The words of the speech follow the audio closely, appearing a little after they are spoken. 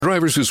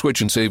Drivers who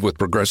switch and save with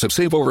Progressive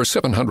save over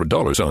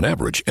 $700 on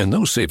average, and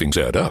those savings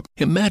add up.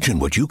 Imagine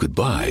what you could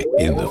buy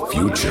in the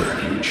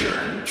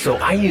future. So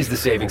I used the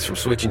savings from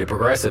switching to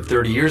Progressive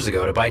 30 years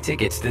ago to buy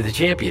tickets to the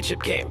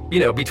championship game.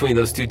 You know, between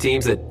those two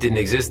teams that didn't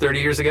exist 30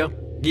 years ago.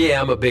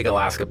 Yeah, I'm a big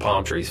Alaska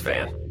Palm Trees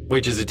fan.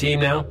 Which is a team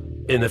now,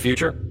 in the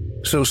future.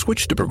 So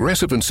switch to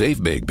Progressive and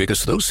save big,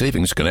 because those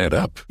savings can add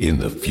up in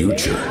the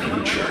future.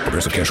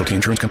 Progressive Casualty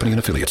Insurance Company and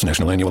Affiliates.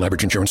 National annual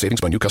average insurance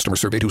savings by new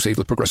customers surveyed who saved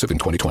with Progressive in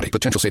 2020.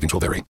 Potential savings will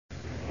vary.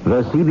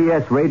 The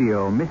CBS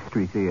Radio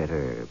Mystery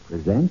Theater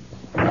presents...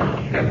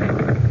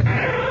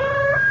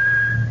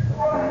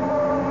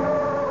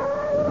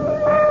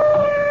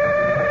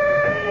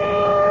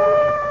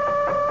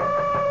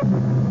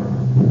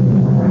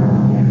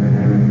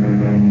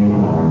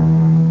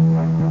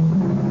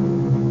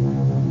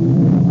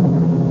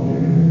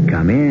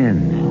 Come in.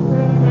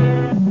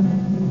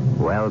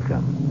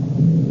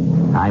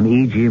 Welcome. I'm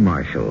E.G.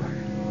 Marshall,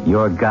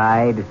 your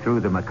guide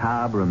through the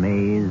macabre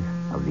maze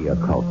of the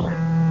occult.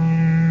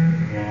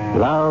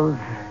 Love,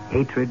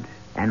 hatred,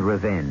 and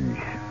revenge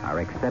are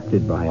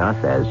accepted by us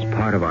as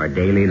part of our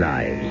daily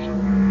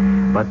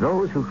lives. But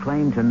those who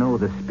claim to know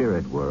the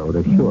spirit world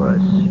assure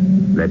us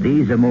that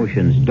these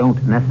emotions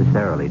don't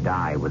necessarily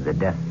die with the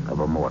death of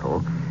a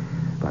mortal,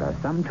 but are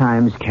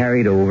sometimes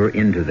carried over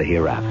into the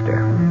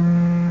hereafter.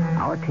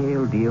 Our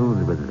tale deals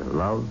with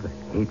love,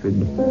 hatred,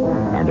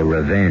 and a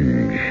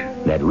revenge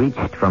that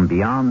reached from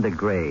beyond the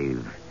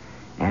grave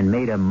and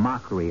made a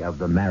mockery of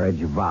the marriage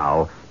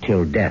vow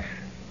till death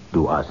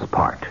do us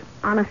part.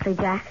 Honestly,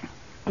 Jack,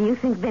 do you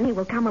think Vinny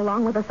will come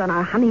along with us on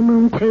our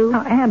honeymoon, too?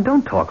 Now, Anne,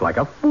 don't talk like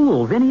a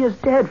fool. Vinny is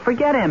dead.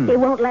 Forget him. He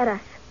won't let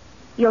us.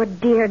 Your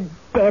dear,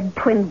 dead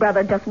twin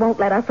brother just won't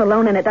let us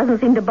alone, and it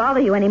doesn't seem to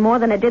bother you any more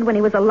than it did when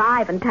he was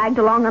alive and tagged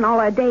along on all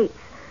our dates.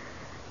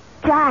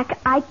 Jack,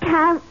 I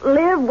can't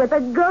live with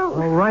a ghost.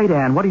 All right,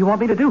 Anne. What do you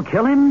want me to do?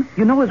 Kill him?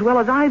 You know as well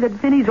as I that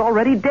Vinny's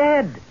already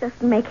dead.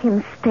 Just make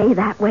him stay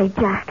that way,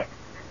 Jack.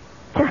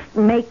 Just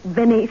make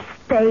Vinny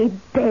stay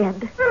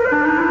dead.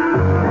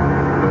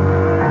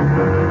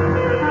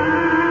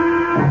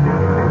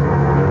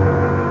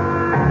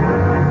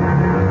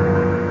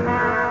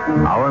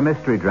 Our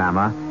mystery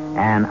drama,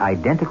 An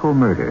Identical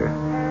Murder,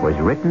 was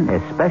written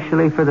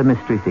especially for the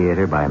Mystery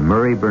Theater by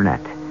Murray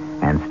Burnett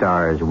and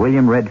stars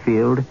William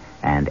Redfield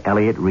and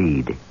Elliot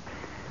Reed.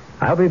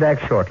 I'll be back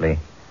shortly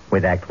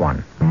with Act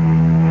One.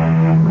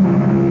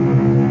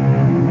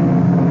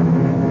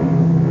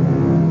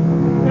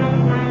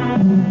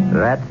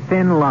 That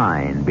thin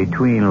line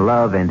between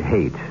love and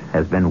hate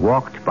has been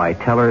walked by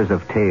tellers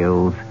of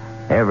tales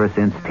ever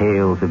since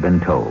tales have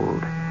been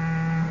told.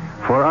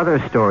 For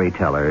other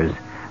storytellers,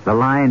 the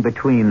line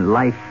between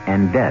life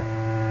and death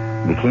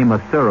became a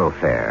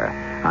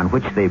thoroughfare on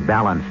which they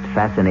balanced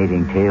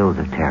fascinating tales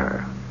of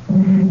terror.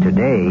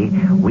 Today,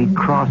 we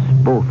cross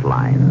both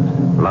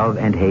lines, love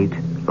and hate,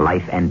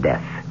 life and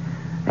death,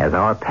 as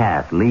our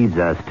path leads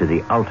us to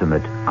the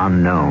ultimate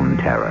unknown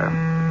terror.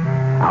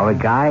 Our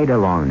guide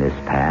along this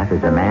path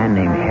is a man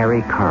named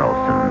Harry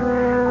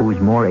Carlson, who's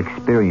more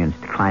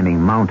experienced climbing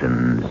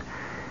mountains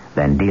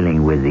than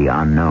dealing with the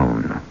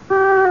unknown.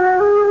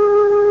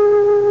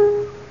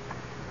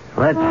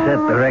 Let's set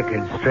the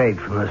record straight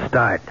from the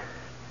start.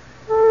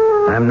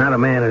 I'm not a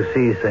man who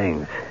sees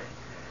things.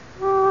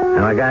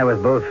 I'm a guy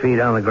with both feet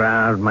on the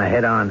ground, my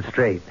head on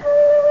straight.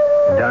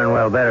 Darn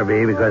well better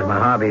be, because my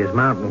hobby is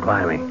mountain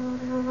climbing.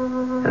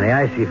 And the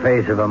icy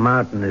face of a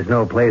mountain is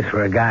no place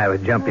for a guy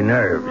with jumpy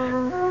nerves.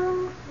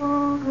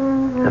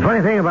 The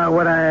funny thing about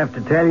what I have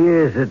to tell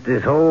you is that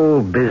this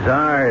whole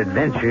bizarre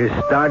adventure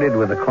started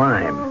with a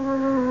climb.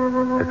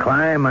 A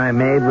climb I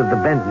made with the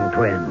Benton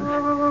twins.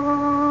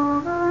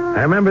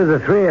 I remember the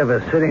three of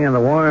us sitting in the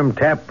warm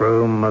tap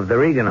room of the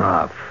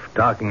Regenhof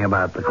talking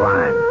about the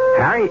climb.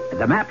 Harry,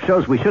 the map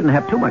shows we shouldn't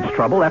have too much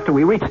trouble after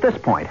we reach this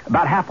point,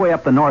 about halfway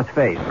up the north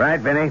face. Right,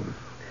 Vinny.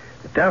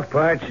 The tough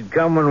part should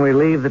come when we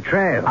leave the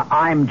trail.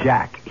 I'm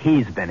Jack.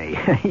 He's Vinny.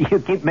 You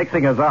keep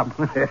mixing us up.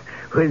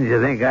 Wouldn't you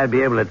think I'd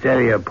be able to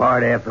tell you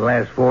apart after the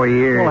last 4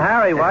 years? Well,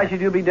 Harry, why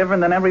should you be different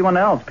than everyone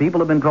else?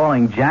 People have been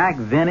calling Jack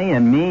Vinny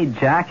and me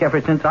Jack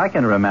ever since I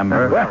can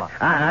remember. Well,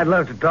 I'd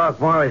love to talk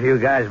more with you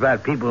guys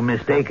about people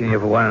mistaking you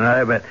for one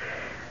another, but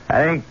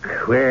I think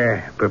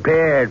we're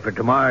prepared for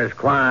tomorrow's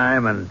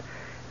climb, and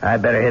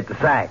I'd better hit the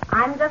sack.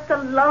 I'm just a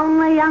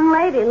lonely young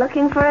lady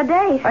looking for a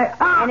date.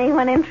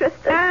 Anyone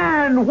interested?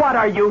 And what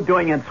are you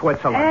doing in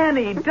Switzerland?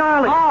 Annie,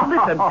 darling,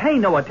 listen, pay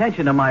no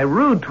attention to my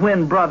rude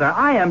twin brother.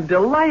 I am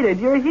delighted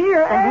you're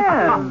here,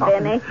 Anne.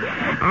 Vinny.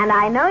 And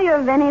I know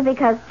you're Vinny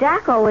because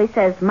Jack always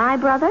says my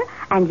brother,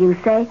 and you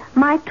say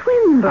my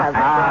twin brother.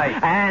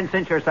 And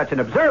since you're such an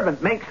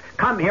observant minx,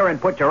 come here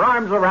and put your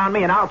arms around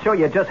me, and I'll show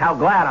you just how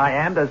glad I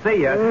am to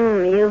see you.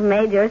 You've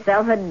made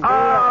yourself a deal.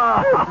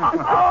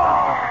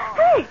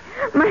 Hey,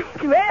 my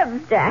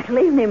ribs, Jack.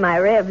 Leave me my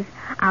ribs.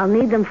 I'll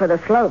need them for the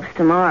slopes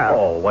tomorrow.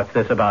 Oh, what's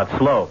this about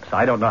slopes?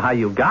 I don't know how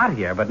you got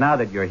here, but now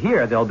that you're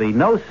here, there'll be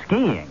no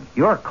skiing.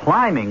 You're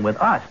climbing with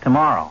us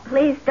tomorrow.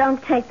 Please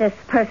don't take this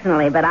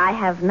personally, but I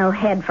have no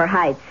head for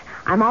heights.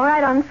 I'm all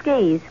right on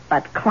skis,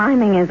 but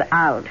climbing is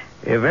out.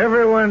 If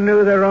everyone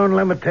knew their own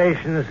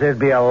limitations, there'd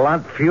be a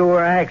lot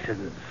fewer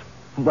accidents.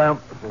 Well,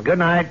 good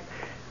night.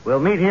 We'll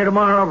meet here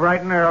tomorrow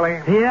bright and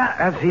early. Yeah,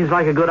 that seems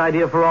like a good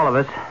idea for all of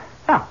us.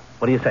 Now,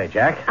 what do you say,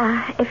 Jack?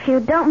 If you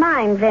don't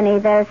mind, Vinny,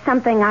 there's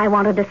something I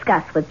want to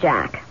discuss with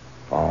Jack.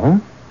 Oh?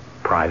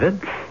 Private?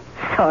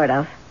 Sort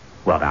of.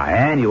 Well, now,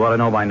 Anne, you ought to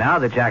know by now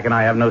that Jack and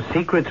I have no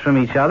secrets from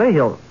each other.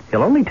 He'll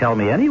only tell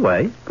me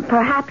anyway.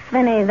 Perhaps,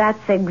 Vinny,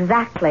 that's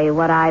exactly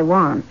what I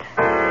want.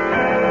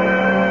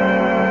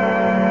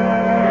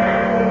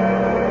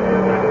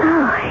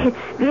 Oh,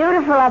 it's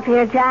beautiful up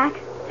here, Jack.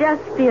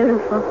 Just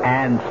beautiful.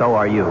 And so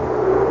are you.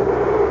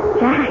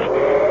 Jack,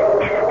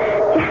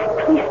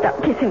 please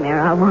stop kissing me or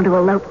I'll want to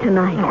elope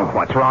tonight. Oh,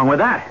 what's wrong with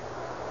that?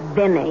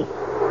 Vinny.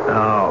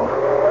 Oh.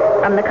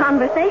 From the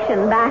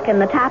conversation back in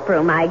the tap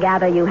room, I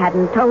gather you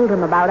hadn't told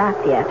him about us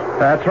yet.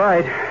 That's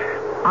right.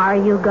 Are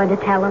you going to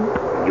tell him?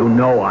 You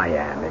know I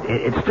am.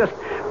 It's just...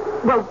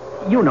 Well,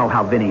 you know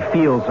how Vinny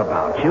feels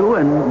about you,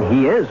 and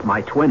he is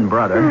my twin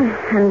brother.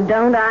 And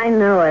don't I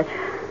know it?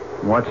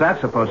 What's that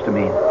supposed to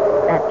mean?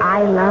 That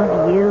I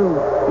love you,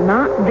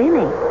 not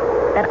Vinny.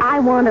 That I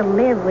want to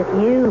live with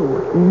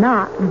you,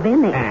 not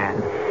Vinny.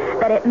 Anne.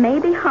 That it may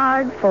be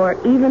hard for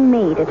even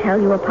me to tell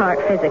you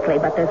apart physically,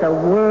 but there's a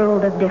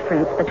world of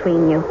difference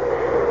between you.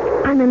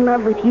 I'm in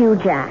love with you,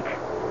 Jack.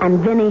 And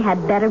Vinny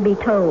had better be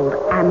told,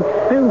 and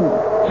soon.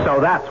 So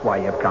that's why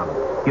you've come.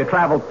 You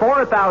traveled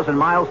 4,000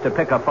 miles to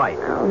pick a fight.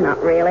 Oh,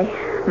 not really.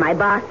 My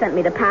boss sent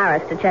me to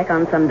Paris to check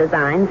on some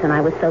designs, and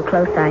I was so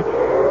close I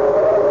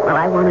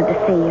wanted to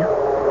see you.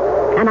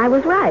 And I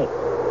was right.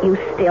 You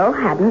still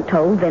hadn't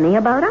told Vinny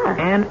about us.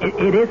 And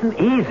it isn't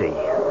easy.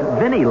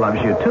 Vinny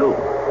loves you, too.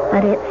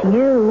 But it's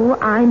you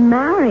I'm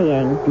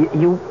marrying.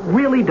 You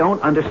really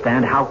don't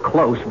understand how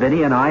close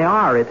Vinny and I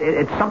are.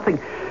 It's something...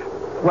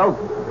 Well,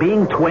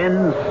 being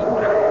twins...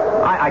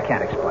 I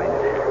can't explain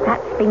it.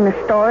 That's been the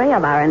story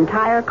of our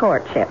entire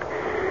courtship.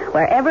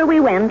 Wherever we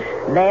went,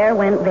 there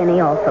went Vinny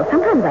also.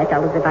 Sometimes I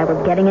felt as if I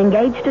was getting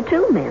engaged to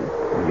two men.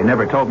 You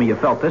never told me you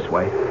felt this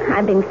way.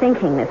 I've been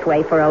thinking this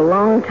way for a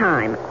long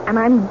time, and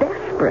I'm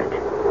desperate.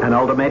 An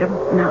ultimatum?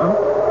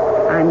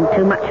 No. I'm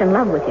too much in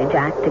love with you,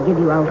 Jack, to give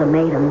you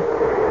ultimatums.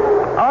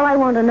 All I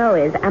want to know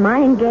is, am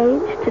I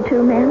engaged to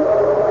two men?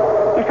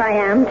 If I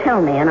am,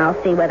 tell me, and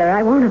I'll see whether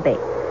I want to be.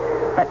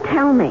 But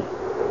tell me,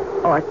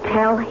 or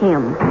tell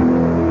him.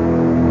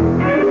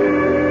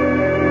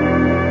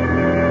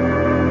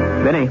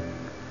 Vinny,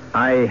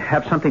 I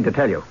have something to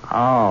tell you.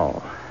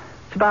 Oh.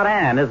 It's about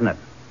Anne, isn't it?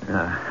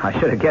 I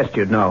should have guessed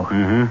you'd know.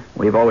 Mm-hmm.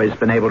 We've always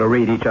been able to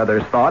read each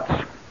other's thoughts.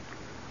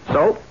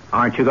 So,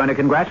 aren't you going to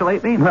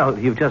congratulate me? Well,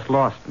 you've just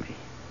lost me.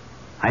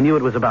 I knew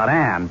it was about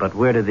Anne, but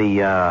where did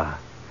the,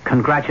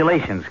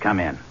 congratulations come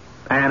in?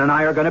 Anne and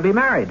I are going to be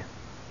married.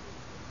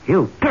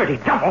 You dirty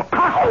double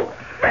cross!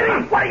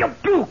 Vinny, what do you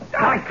do?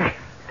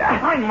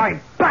 Behind my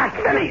back,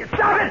 Vinny!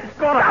 Stop it! I'm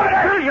going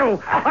to kill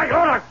you! I'm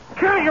going to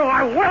kill you!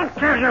 I will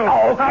kill you!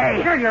 Okay.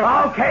 I'll kill you!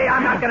 Okay,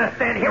 I'm not going to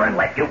stand here and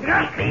let you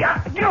beat me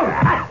up.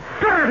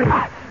 Dirty!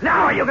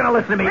 Now are you going to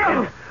listen to me?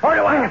 Or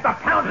do I have to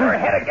pound your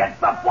head against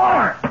the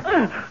floor?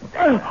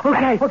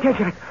 Okay,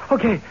 Jack.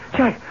 Okay,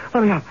 Jack,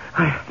 let me up.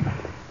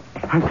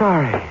 I'm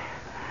sorry.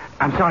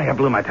 I'm sorry I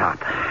blew my top.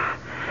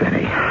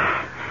 Vinny,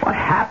 what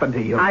happened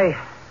to you? I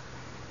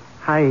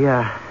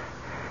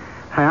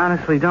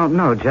honestly don't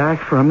know,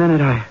 Jack. For a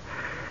minute,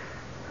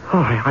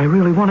 I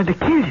really wanted to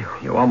kill you.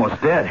 You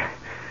almost did.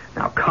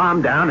 Now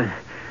calm down and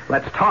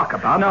let's talk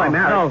about my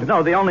marriage.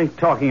 No, the only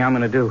talking I'm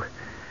going to do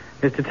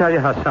is to tell you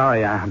how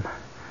sorry I am.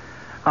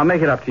 I'll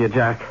make it up to you,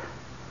 Jack.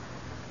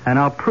 And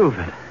I'll prove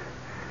it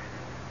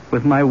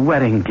with my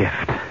wedding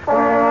gift.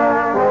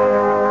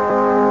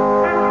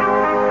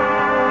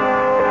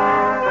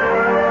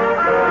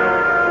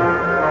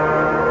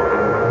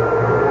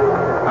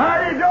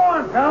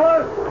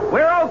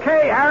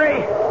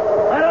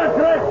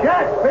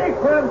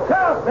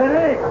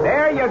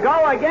 There you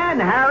go again,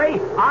 Harry.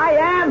 I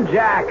am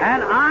Jack.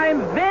 And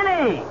I'm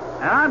Vinny.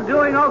 And I'm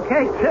doing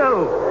okay,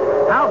 too.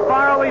 How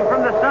far are we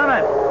from the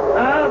summit?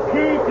 I'll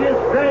keep you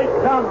straight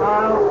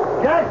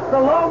somehow. Jack's the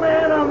low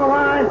man on the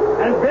line,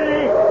 and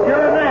Vinny,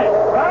 you're next,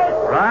 right?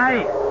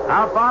 Right.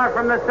 How far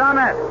from the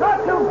summit?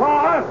 Not too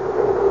far. A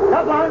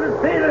couple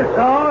 100 feet or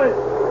so.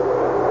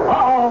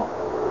 Uh-oh.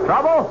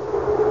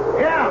 Trouble?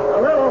 Yeah, a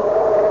little.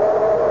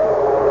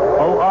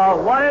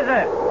 Oh, what is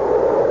it?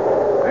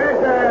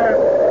 There's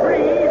a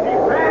pretty easy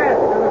path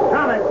to the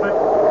summit, but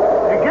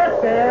to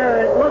get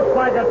there, it looks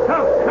like a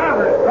tough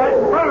traverse right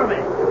in front of me.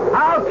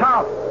 How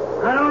tough?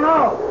 I don't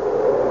know.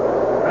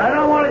 I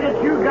don't want to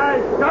get you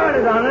guys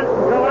started on it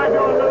until I do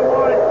a little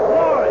more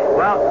exploring.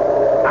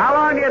 Well, how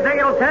long do you think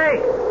it'll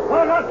take?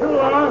 Oh, not too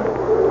long.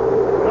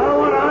 I don't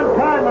want to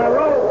untie my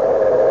rope.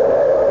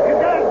 You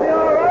guys be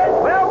all right?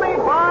 We'll be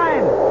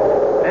fine.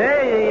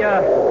 Hey,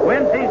 the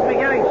wind seems to be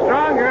getting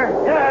stronger.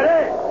 Yeah, it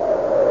is.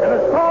 And a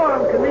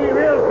storm can be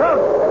real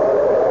trouble.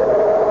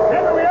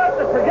 Maybe we ought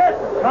to forget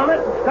the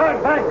summit and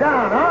start back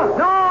down, huh?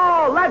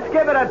 No, let's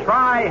give it a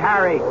try,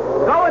 Harry.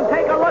 Go and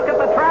take a look at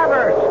the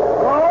traverse.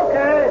 Oh, okay.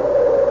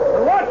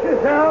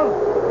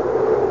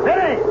 yourself.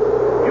 Vinny,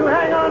 you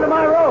hang on to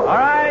my rope. All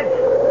right.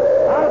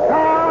 I'll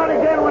tie on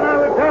again when I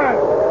return.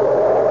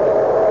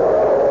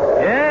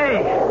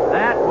 Hey,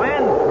 that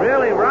wind's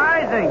really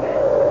rising.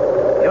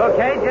 You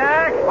okay,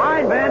 Jack?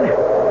 Fine, Ben.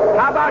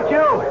 How about you?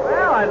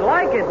 Well, I'd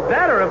like it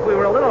better if we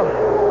were a little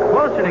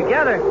closer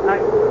together.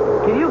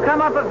 Can you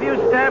come up a few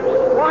steps?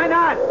 Why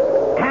not?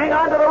 Hang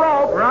on to the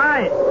rope.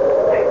 Right.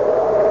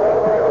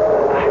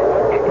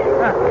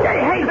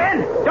 Hey,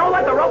 Ben, don't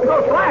let the rope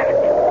go slack.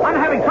 I'm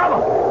having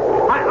trouble.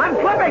 I'm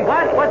slipping.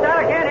 What's that?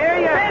 I can't hear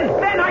you.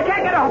 Ben, I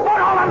can't get a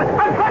foothold. I'm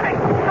slipping.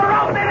 The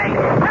rope, Vinny.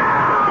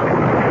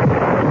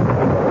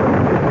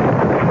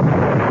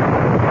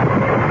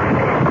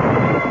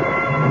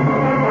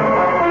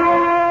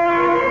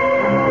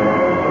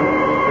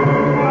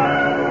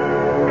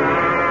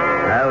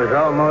 I was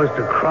almost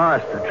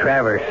across the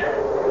traverse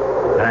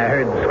when I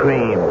heard the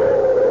scream,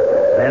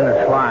 then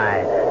the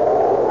slide.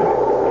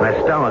 My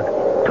stomach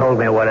told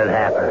me what had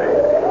happened.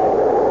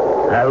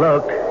 I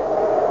looked,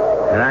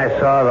 and I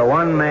saw the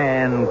one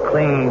man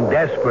clinging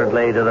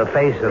desperately to the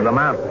face of the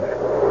mountain,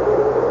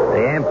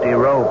 the empty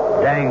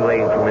rope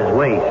dangling from his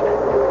waist.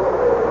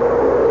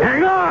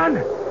 Hang on!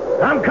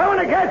 I'm coming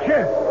to get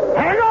you!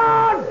 Hang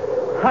on!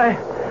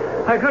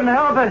 I couldn't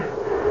help it.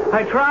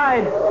 I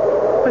tried,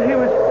 but he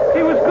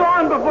was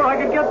gone before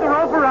I could get the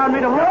rope around me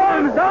to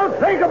hold him. Don't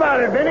think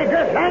about it, Vinny.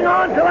 Just hang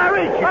on till I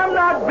reach you. I'm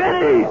not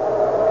Vinny.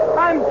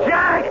 I'm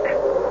Jack.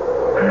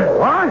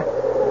 What?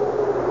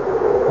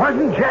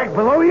 Wasn't Jack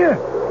below you?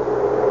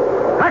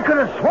 I could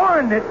have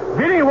sworn that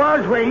Vinny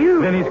was where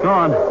you... Vinny's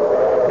gone.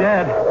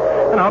 Dead.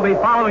 And I'll be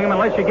following him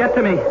unless you get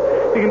to me.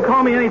 You can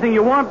call me anything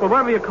you want, but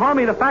whatever you call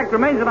me, the fact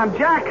remains that I'm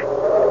Jack.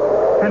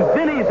 And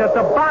Vinny's at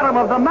the bottom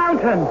of the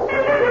mountain.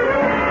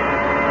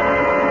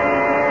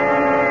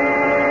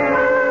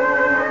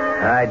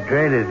 I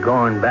dreaded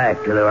going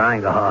back to the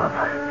Rheingehof.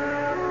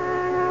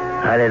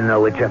 I didn't know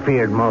which I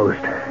feared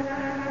most.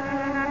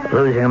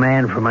 Losing a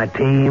man from my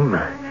team,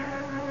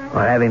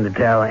 or having to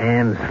tell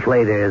Ann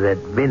Slater that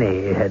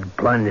Vinny had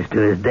plunged to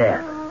his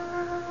death.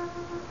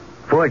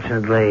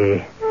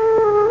 Fortunately,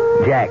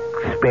 Jack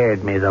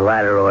spared me the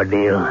latter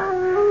ordeal.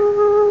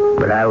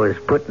 But I was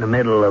put in the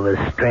middle of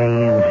a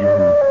strange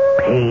and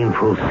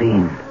painful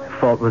scene. The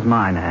fault was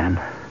mine, Ann.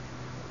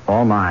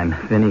 All mine.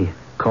 Vinny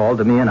called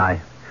to me and I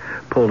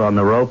pulled on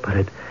the rope,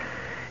 but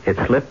it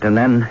slipped, and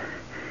then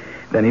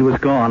he was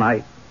gone.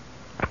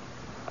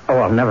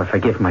 I'll never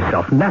forgive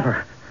myself.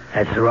 Never.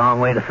 That's the wrong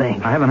way to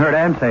think. I haven't heard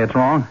Ann say it's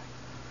wrong.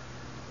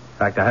 In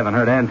fact, I haven't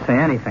heard Ann say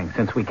anything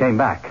since we came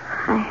back.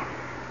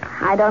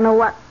 I don't know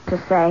what to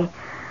say.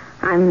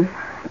 I'm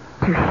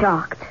too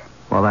shocked.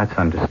 Well, that's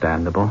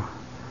understandable.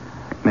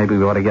 Maybe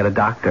we ought to get a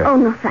doctor. Oh,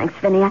 no, thanks,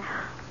 Vinny.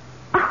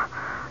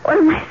 What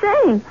am I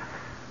saying?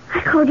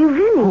 I called you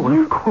Vinny. Oh,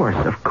 of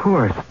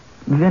course.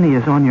 Vinny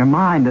is on your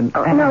mind, and...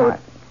 Oh, no,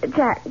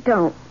 Jack,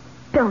 don't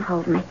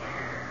hold me.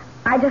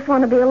 I just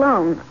want to be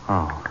alone.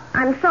 Oh.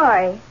 I'm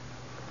sorry.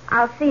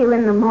 I'll see you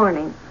in the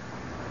morning.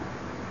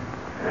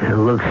 It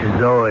looks as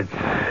though it's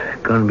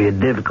going to be a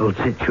difficult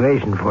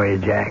situation for you,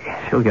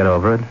 Jack. She'll get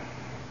over it.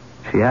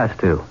 She has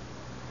to.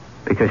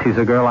 Because she's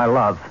a girl I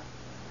love.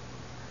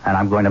 And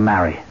I'm going to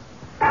marry.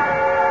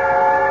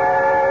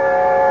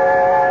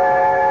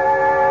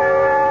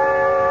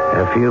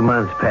 A few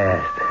months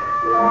passed.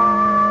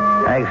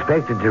 I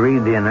expected to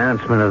read the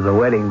announcement of the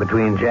wedding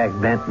between Jack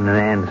Benton and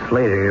Ann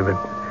Slater, but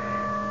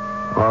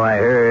all I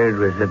heard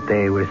was that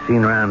they were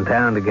seen around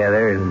town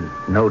together and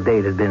no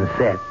date had been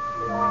set.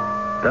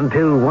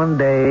 Until one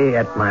day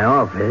at my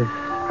office,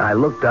 I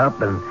looked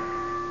up and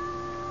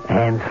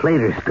Ann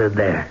Slater stood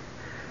there.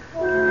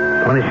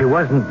 Only she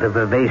wasn't the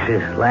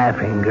vivacious,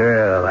 laughing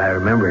girl I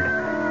remembered,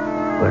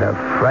 but a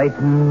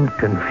frightened,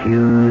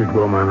 confused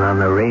woman on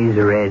the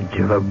razor edge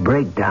of a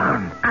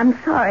breakdown. I'm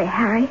sorry,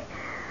 Harry.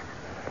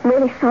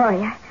 Really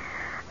sorry.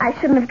 I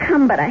shouldn't have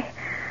come, but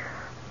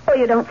Oh,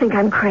 you don't think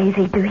I'm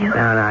crazy, do you? No,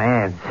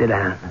 Ann, sit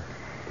down.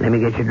 Let me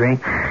get you a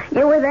drink.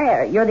 You were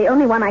there. You're the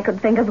only one I could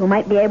think of who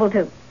might be able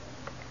to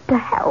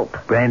help.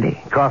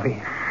 Brandy,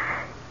 coffee.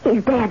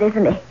 He's dead,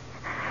 isn't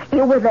he?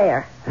 You were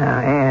there. Now,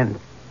 Ann,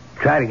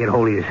 try to get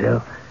hold of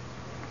yourself.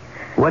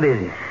 What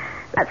is it?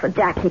 That's what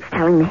Jack keeps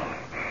telling me.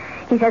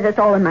 He says it's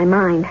all in my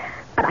mind,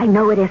 but I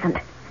know it isn't.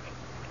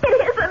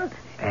 It isn't.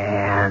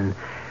 Ann,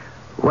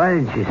 why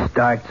don't you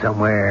start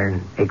somewhere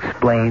and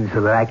explain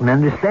so that I can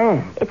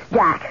understand? It's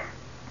Jack.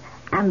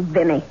 And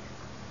Vinny.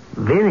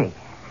 Vinny?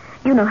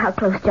 You know how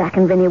close Jack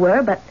and Vinny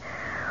were, but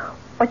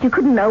what you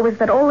couldn't know was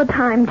that all the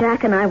time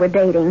Jack and I were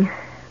dating,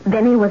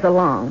 Vinny was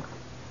along.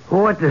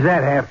 Well, what does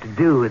that have to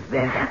do with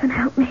Vinny? Heaven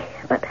help me,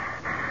 but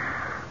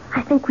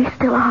I think we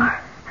still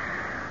are.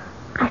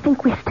 I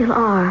think we still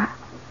are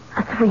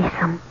a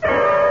threesome.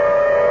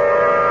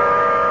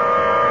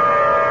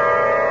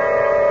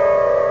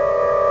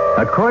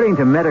 According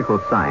to medical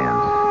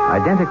science,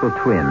 identical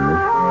twins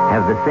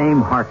have the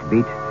same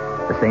heartbeat,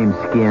 the same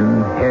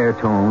skin, hair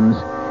tones,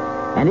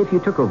 and if you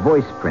took a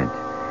voice print,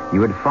 you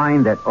would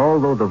find that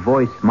although the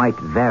voice might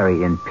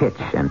vary in pitch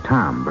and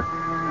timbre,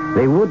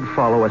 they would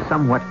follow a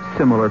somewhat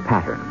similar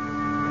pattern.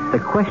 The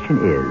question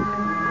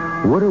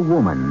is, would a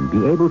woman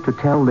be able to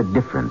tell the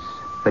difference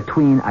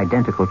between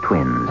identical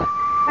twins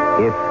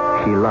if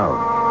she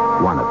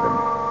loved one of them?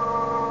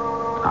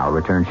 I'll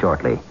return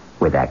shortly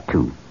with Act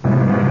Two.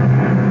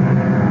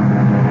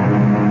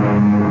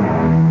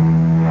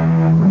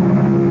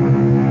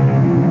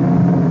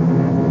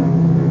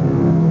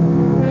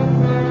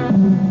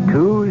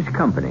 Two's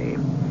company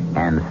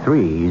and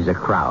three's a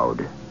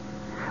crowd.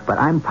 But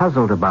I'm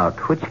puzzled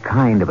about which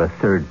kind of a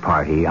third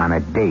party on a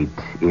date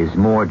is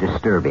more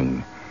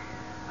disturbing.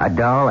 A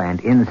dull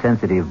and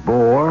insensitive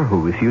bore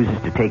who refuses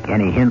to take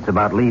any hints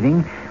about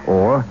leaving,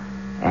 or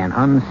an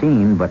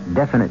unseen but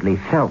definitely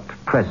felt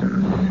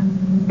presence.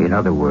 In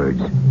other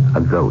words, a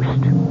ghost.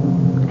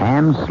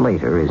 Ann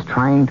Slater is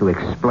trying to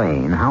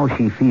explain how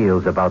she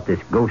feels about this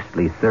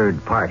ghostly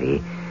third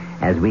party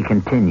as we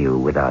continue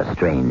with our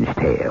strange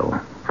tale.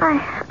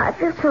 I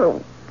feel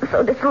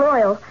so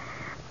disloyal.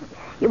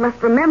 You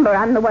must remember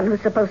I'm the one who's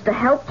supposed to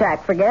help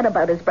Jack forget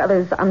about his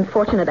brother's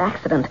unfortunate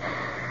accident.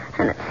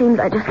 And it seems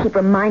I just keep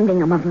reminding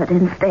him of it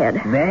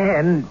instead.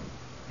 Man,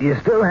 you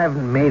still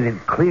haven't made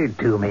it clear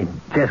to me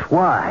just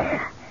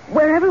why.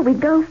 Wherever we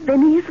go,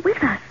 Vinny is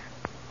with us.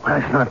 Well,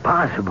 that's not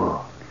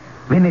possible.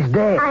 Vinny's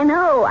dead. I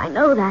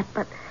know that,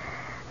 but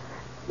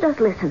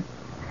just listen.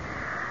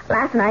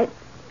 Last night,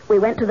 we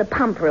went to the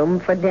pump room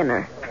for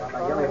dinner.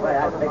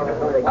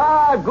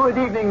 Good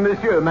evening,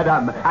 monsieur,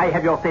 madame. I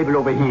have your table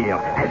over here.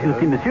 As you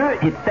see, monsieur,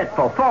 it's set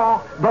for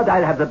 4, but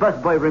I'll have the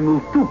busboy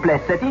remove 2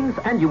 place settings,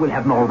 and you will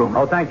have more room.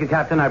 Oh, thank you,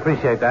 Captain. I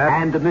appreciate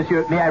that. And,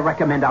 monsieur, may I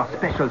recommend our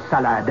special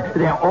salad?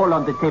 They're all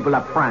on the table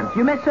up front.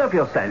 You may serve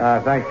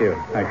yourself. Thank you.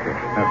 Merci.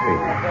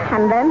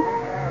 And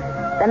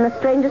then the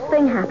strangest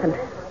thing happened.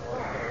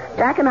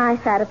 Jack and I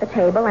sat at the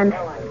table, and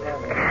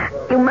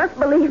you must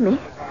believe me,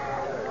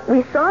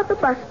 we saw the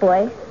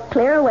busboy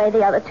clear away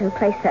the other 2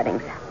 place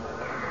settings.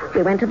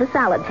 We went to the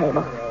salad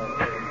table.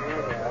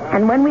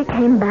 And when we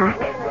came back,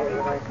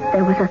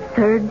 there was a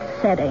 3rd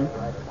setting.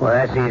 Well,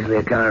 that's easily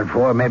accounted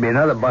for. Maybe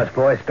another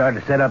busboy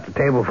started to set up the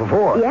table for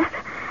 4. Yes?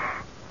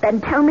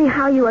 Then tell me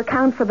how you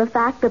account for the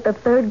fact that the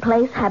 3rd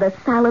place had a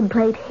salad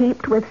plate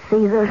heaped with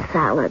Caesar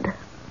salad.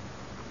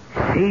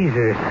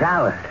 Caesar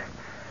salad?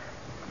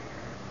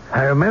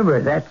 I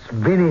remember, that's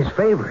Vinny's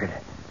favorite.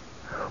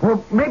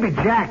 Well, maybe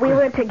Jack... We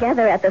were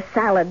together at the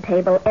salad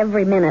table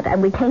every minute,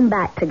 and we came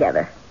back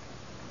together.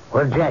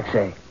 What did Jack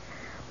say?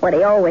 What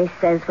he always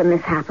says when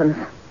this happens.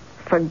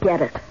 Forget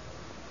it.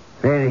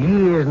 Then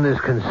he isn't as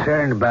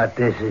concerned about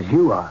this as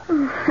you are.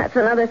 That's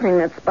another thing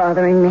that's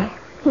bothering me.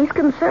 He's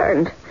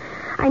concerned.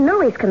 I know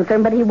he's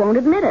concerned, but he won't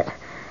admit it.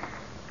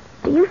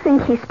 Do you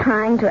think he's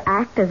trying to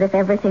act as if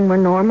everything were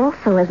normal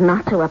so as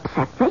not to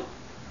upset me?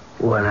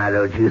 Well, now,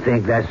 don't you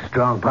think that's a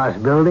strong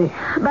possibility?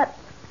 But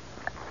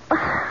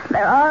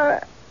there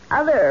are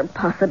other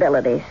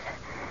possibilities.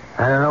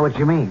 I don't know what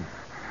you mean.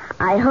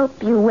 I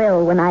hope you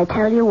will when I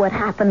tell you what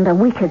happened a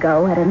week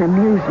ago at an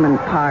amusement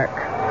park.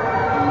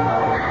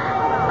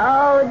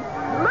 Oh,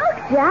 look,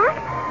 Jack.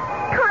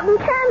 Cotton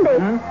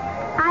candy.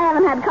 I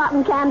haven't had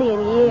cotton candy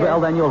in years. Well,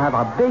 then you'll have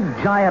a big,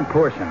 giant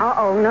portion.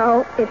 Uh-oh,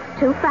 no. It's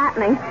too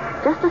fattening.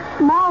 Just a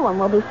small one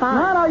will be fine.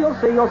 No, you'll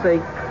see.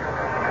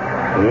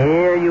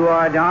 Here you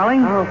are,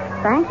 darling. Oh,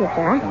 thank you,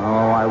 Jack.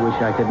 Oh, I wish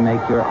I could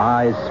make your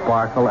eyes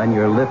sparkle and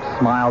your lips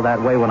smile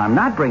that way when I'm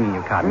not bringing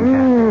you cotton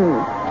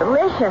candy.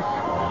 Delicious.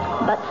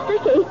 But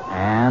sticky.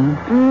 And?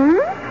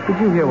 Did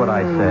you hear what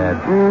I said?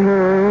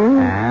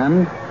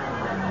 And?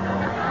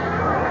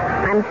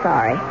 I'm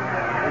sorry.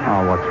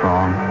 Oh, what's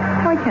wrong?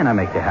 Why can't I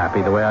make you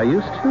happy the way I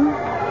used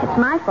to? It's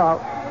my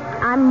fault.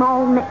 I'm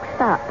all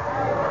mixed up.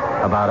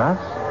 About us?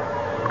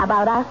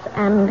 About us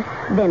and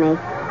Vinny.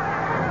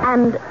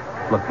 And...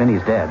 Look,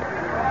 Vinny's dead.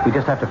 We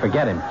just have to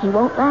forget him. He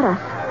won't let us.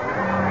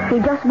 He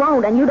just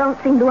won't, and you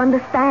don't seem to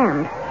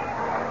understand.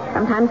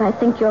 Sometimes I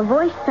think your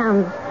voice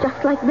sounds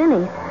just like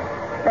Vinny's.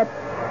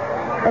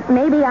 That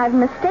maybe I've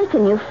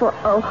mistaken you for...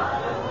 Oh,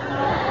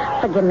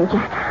 forgive me,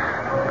 Jack.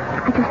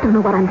 I just don't know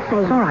what I'm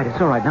saying. It's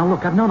all right. Now,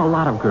 look, I've known a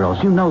lot of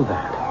girls. You know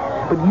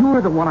that. But you're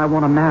the one I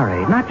want to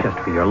marry, not just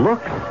for your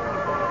looks,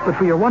 but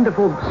for your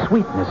wonderful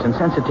sweetness and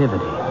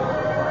sensitivity.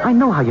 I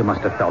know how you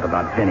must have felt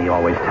about Vinny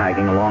always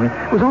tagging along.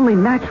 It was only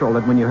natural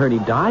that when you heard he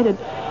died,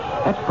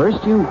 at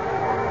first you...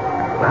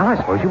 Well, I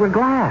suppose you were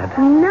glad.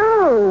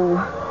 No.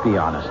 Be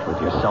honest with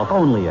yourself.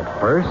 Only at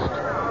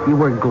first. You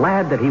were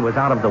glad that he was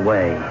out of the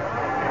way.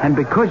 And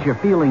because you're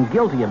feeling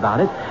guilty about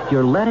it,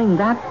 you're letting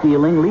that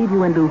feeling lead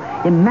you into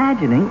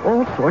imagining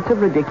all sorts of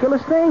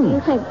ridiculous things.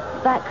 You think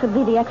that could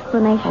be the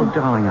explanation? Oh,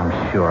 darling, I'm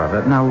sure of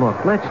it. Now,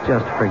 look, let's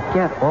just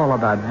forget all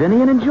about Vinny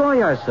and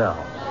enjoy ourselves.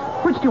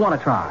 Which do you want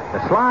to try?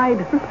 The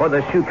slide or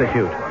the shoot?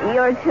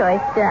 Your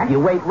choice, Jack. You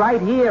wait right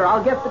here.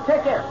 I'll get the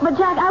ticket. But,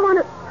 Jack, I want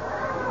to...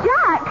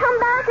 Jack, come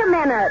back a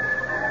minute.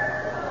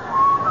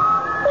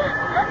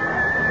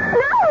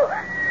 No,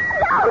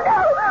 I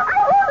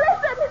won't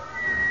listen.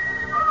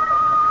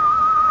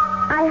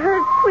 I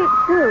heard Sweet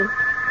Sue,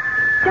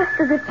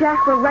 just as if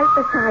Jack were right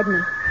beside me.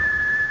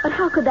 But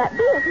how could that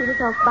be if he was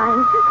off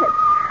buying tickets?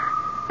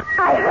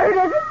 I heard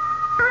it.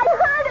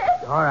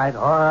 All right,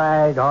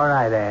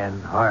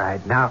 Ann. All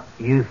right. Now,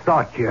 you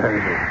thought you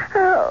heard it.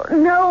 Oh,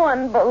 no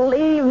one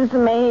believes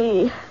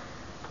me.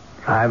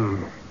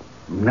 I'm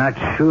not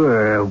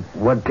sure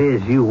what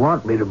 'tis you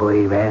want me to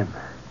believe, Ann.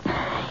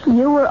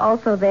 You were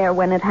also there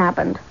when it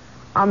happened,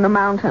 on the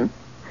mountain.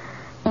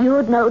 You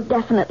would know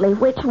definitely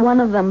which one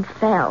of them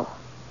fell.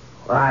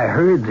 Well, I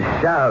heard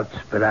the shouts,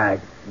 but I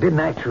didn't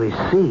actually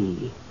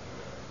see.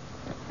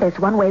 There's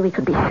one way we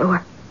could be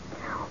sure.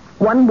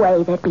 One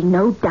way there'd be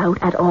no doubt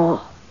at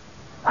all.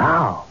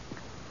 How?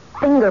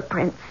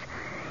 Fingerprints.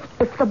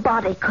 If the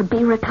body could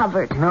be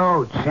recovered.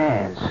 No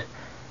chance.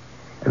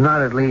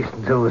 Not at least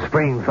until the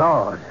spring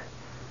thaws.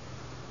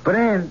 But,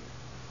 Ann,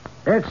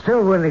 that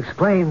still wouldn't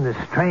explain the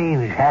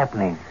strange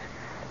happenings.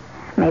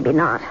 Maybe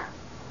not.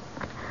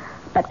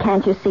 But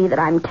can't you see that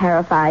I'm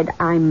terrified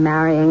I'm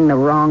marrying the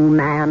wrong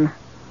man?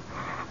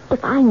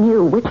 If I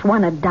knew which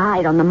one had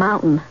died on the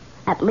mountain,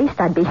 at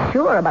least I'd be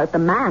sure about the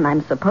man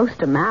I'm supposed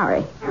to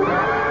marry.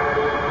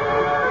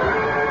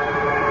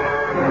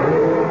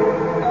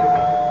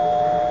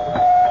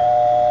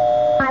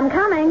 I'm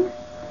coming.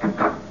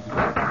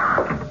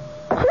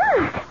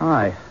 Jack!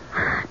 Hi.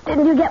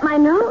 Didn't you get my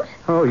note?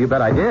 Oh, you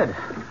bet I did.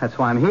 That's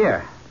why I'm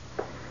here.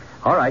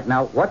 All right,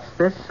 now, what's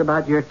this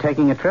about your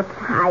taking a trip?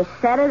 I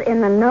said it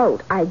in the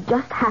note. I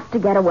just have to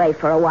get away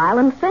for a while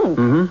and think.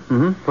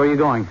 Where are you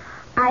going?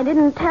 I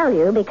didn't tell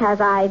you because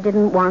I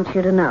didn't want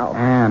you to know.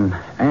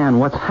 Ann,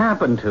 what's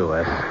happened to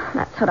us?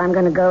 That's what I'm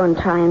going to go and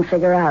try and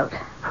figure out.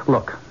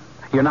 Look,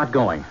 you're not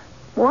going.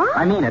 What?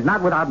 I mean it,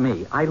 not without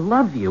me. I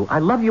love you. I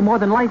love you more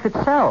than life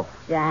itself.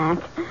 Jack,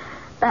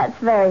 that's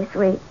very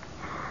sweet.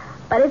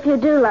 But if you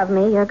do love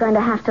me, you're going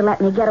to have to let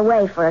me get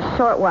away for a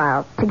short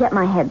while to get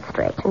my head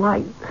straight.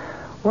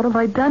 What have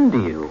I done to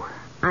you?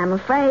 I'm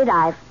afraid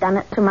I've done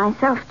it to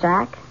myself,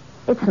 Jack.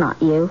 It's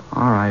not you.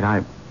 All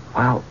right,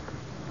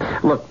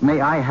 look,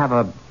 may I have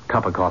a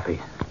cup of coffee?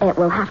 It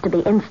will have to be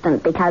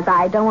instant because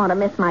I don't want to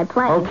miss my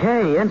plane.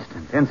 Okay,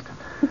 instant.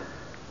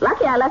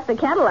 Lucky I left the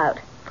kettle out.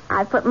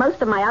 I've put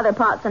most of my other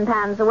pots and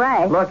pans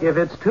away. Look, if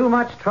it's too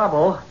much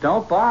trouble,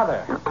 don't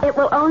bother. It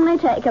will only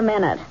take a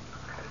minute.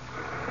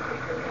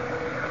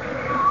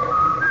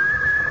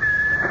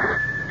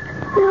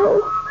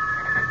 No.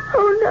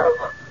 Oh,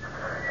 no.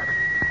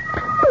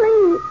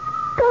 Please,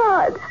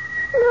 God,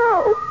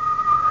 no.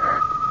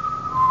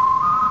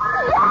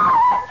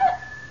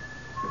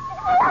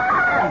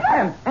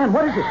 Ann,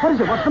 what is it? What is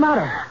it? What's the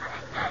matter?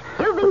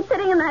 You've been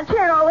sitting in that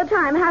chair all the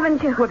time,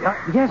 haven't you?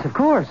 Yes, of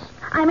course.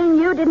 I mean,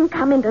 you didn't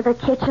come into the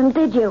kitchen,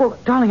 did you? Well,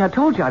 darling, I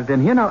told you I've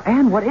been here. Now,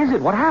 Ann, what is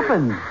it? What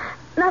happened?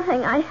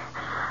 Nothing. I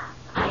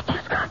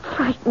just got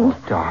frightened. Oh,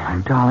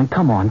 darling,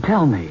 come on,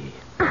 tell me.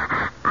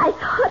 I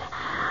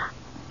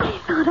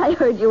thought I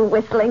heard you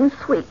whistling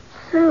Sweet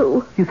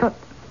Sue. You thought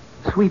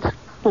Sweet...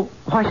 Well,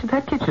 why should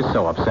that get you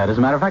so upset? As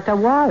a matter of fact, I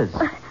was.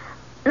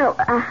 No,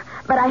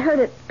 but I heard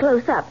it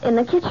close up in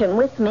the kitchen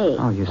with me.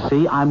 Oh, you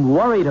see, I'm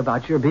worried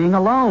about your being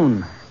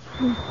alone.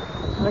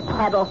 The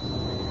kettle.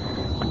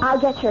 I'll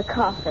get your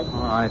coffee.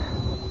 All right.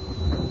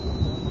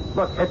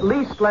 Look, at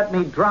least let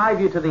me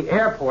drive you to the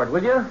airport,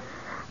 will you?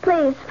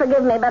 Please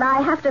forgive me, but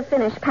I have to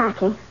finish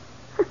packing.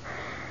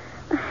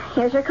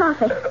 Here's your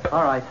coffee.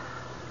 All right.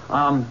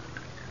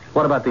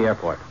 What about the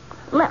airport?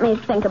 Let me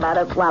think about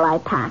it while I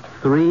pack.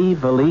 3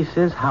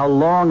 valises? How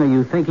long are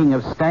you thinking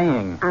of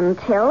staying?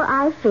 Until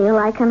I feel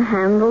I can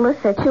handle the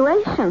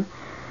situation.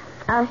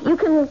 You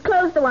can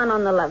close the one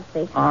on the love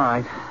seat. All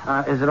right.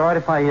 Is it all right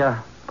if I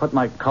put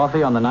my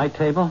coffee on the night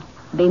table?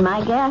 Be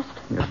my guest.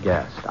 Your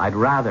guest. I'd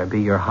rather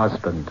be your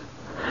husband.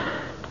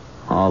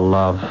 Oh,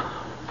 love.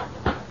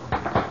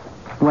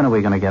 When are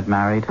we going to get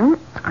married?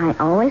 I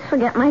always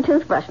forget my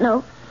toothbrush.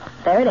 No,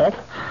 there it is.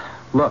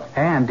 Look,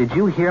 Ann, did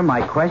you hear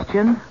my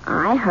question?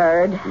 I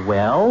heard.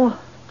 Well?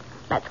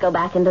 Let's go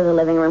back into the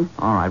living room.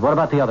 All right. What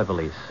about the other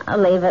valise? I'll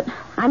leave it.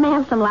 I may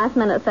have some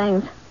last-minute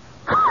things.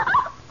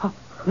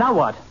 Now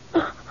what?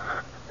 Look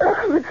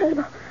on the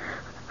table.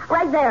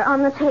 Right there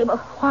on the table.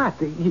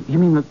 What? You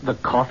mean the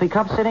coffee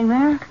cup sitting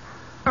there?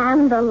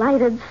 And the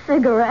lighted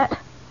cigarette.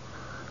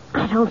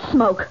 I don't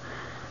smoke.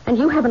 And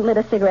you haven't lit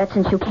a cigarette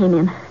since you came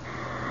in.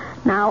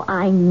 Now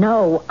I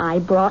know I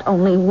brought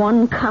only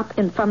 1 cup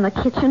in from the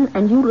kitchen,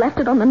 and you left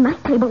it on the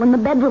night table in the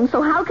bedroom,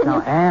 so how can you...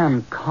 Now,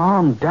 Ann,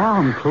 calm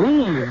down,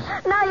 please.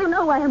 Now you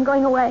know why I'm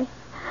going away.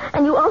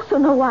 And you also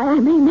know why I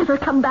may never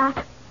come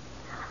back.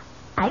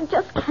 I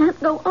just can't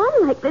go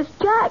on like this,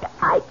 Jack.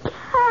 I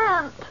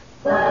can't.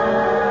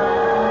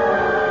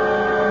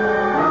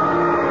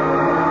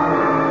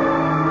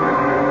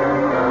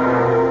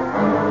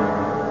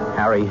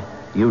 Harry,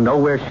 you know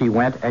where she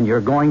went, and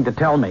you're going to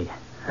tell me.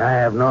 I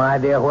have no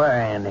idea where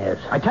Ann is.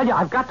 I tell you,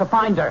 I've got to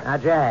find her. Now,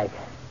 Jack,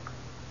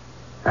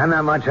 I'm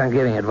not much on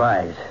giving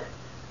advice,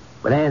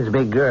 but Ann's a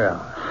big girl.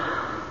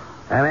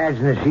 I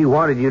imagine if she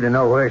wanted you to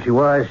know where she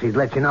was, she'd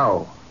let you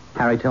know.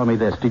 Harry, tell me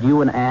this. Did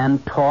you and Ann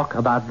talk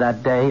about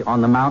that day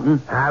on the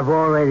mountain? I've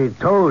already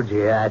told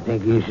you. I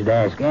think you should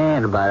ask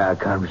Ann about our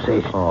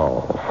conversation.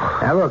 Oh.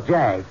 Now, look,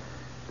 Jack,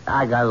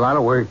 I got a lot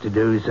of work to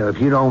do, so if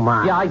you don't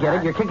mind... Yeah, I get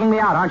it. You're kicking me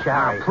out, aren't you,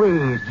 Harry?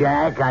 Please,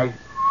 Jack,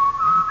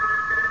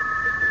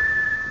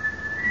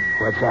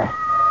 What's that?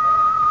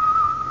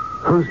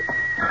 Who's...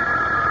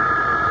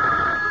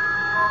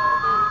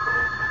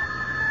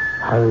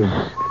 I was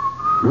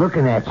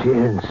looking at you,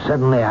 and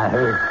suddenly I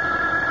heard...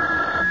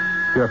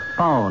 Your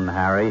phone,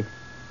 Harry.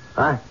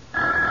 Huh?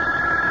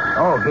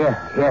 Oh,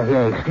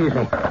 yeah, excuse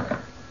me.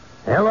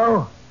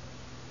 Hello?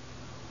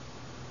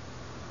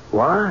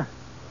 What?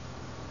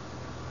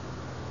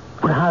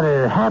 Well, how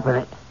did it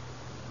happen?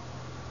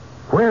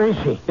 Where is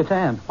she? It's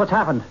Ann. What's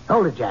happened?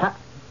 Hold it, Jack.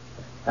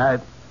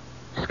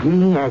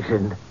 Skiing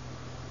accident.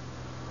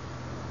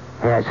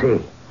 Yeah, I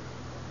see.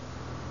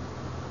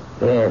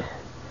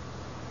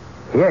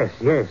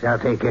 Yes, I'll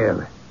take care of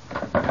it.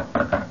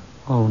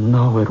 Oh,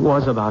 no, it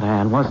was about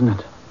Ann, wasn't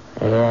it?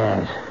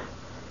 Yes.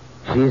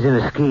 She's in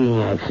a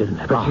skiing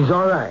accident, but she's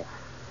all right.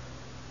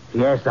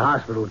 She asked the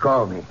hospital to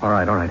call me. All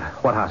right.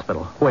 What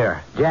hospital?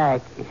 Where?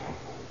 Jack,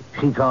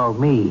 she called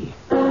me.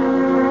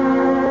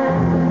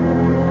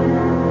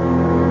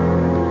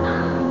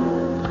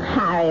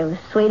 Harry, it was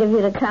sweet of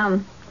you to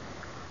come.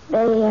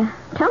 They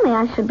tell me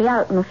I should be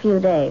out in a few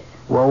days.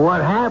 Well,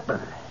 what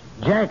happened?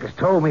 Jack has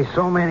told me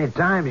so many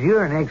times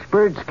you're an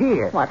expert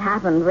skier. What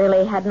happened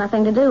really had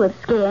nothing to do with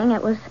skiing.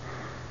 It was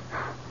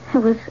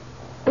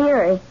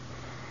eerie.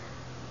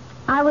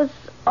 I was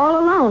all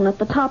alone at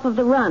the top of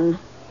the run.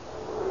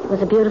 It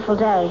was a beautiful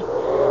day.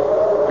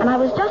 And I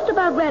was just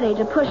about ready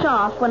to push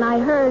off when I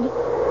heard...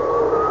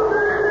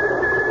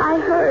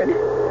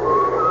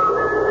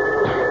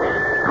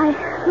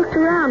 I looked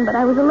around, but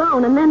I was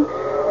alone, and then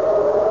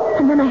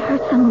I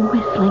heard someone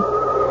whistling.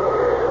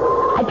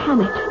 I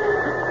panicked.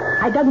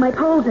 I dug my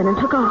poles in and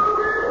took off.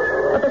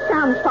 But the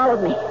sounds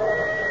followed me.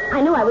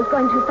 I knew I was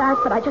going too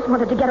fast, but I just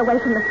wanted to get away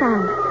from the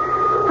sound.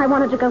 I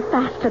wanted to go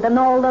faster than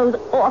all those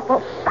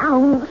awful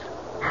sounds.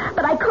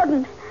 But I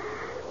couldn't.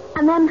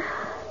 And then,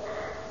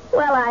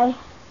 well, I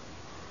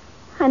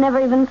never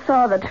even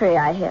saw the tree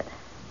I hit.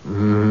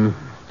 And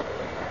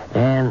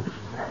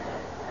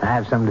I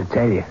have something to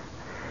tell you.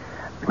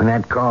 When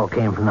that call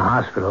came from the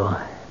hospital,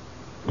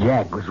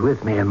 Jack was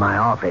with me in my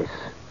office.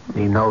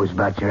 He knows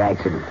about your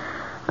accident.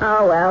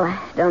 Oh, well, I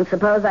don't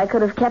suppose I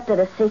could have kept it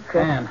a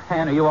secret.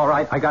 Ann, are you all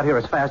right? I got here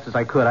as fast as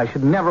I could. I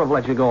should never have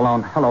let you go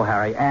alone. Hello,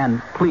 Harry.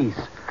 Ann, please.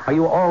 Are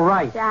you all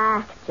right?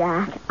 Jack,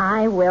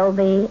 I will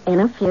be in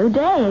a few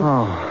days.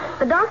 Oh.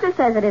 The doctor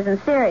says it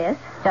isn't serious,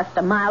 just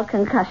a mild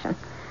concussion.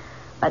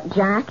 But,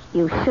 Jack,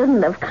 you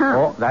shouldn't have come.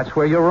 Oh, that's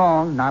where you're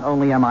wrong. Not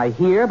only am I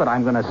here, but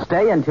I'm going to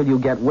stay until you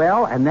get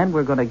well, and then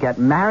we're going to get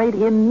married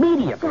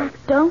immediately. Jack,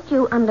 don't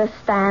you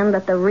understand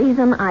that the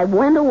reason I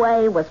went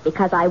away was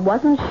because I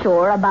wasn't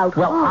sure about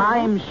Well, home?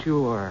 I'm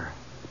sure.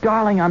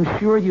 Darling, I'm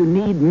sure you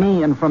need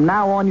me, and from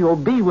now on you'll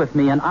be with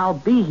me, and I'll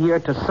be here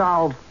to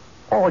solve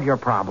all your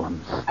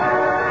problems.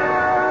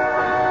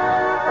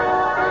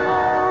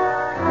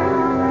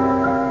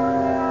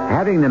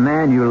 Having the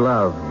man you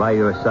love by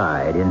your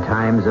side in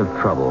times of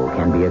trouble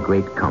can be a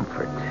great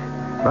comfort.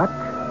 But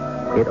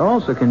it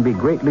also can be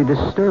greatly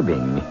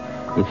disturbing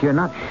if you're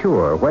not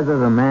sure whether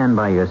the man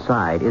by your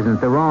side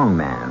isn't the wrong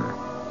man,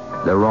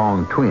 the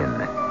wrong twin,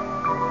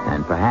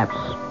 and perhaps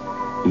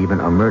even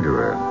a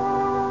murderer.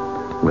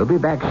 We'll be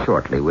back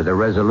shortly with a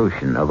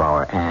resolution of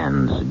our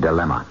Ann's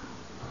dilemma.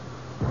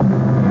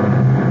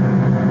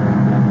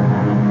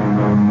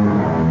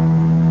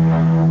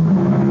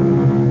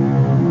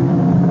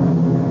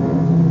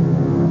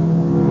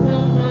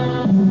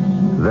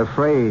 The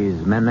phrase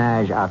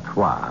ménage à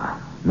trois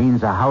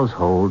means a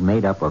household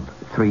made up of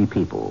 3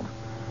 people,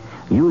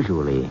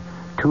 usually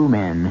 2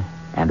 men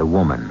and a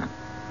woman.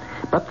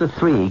 But the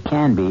 3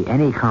 can be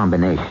any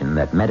combination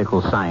that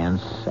medical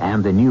science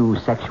and the new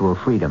sexual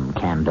freedom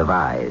can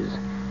devise.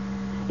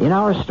 In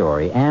our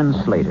story, Ann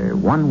Slater,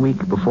 1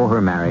 week before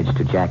her marriage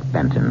to Jack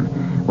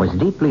Benton, was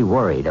deeply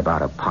worried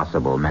about a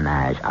possible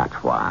ménage à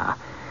trois.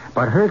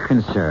 But her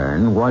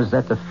concern was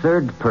that the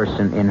 3rd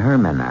person in her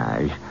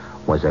ménage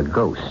was a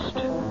ghost.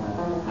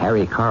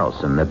 Harry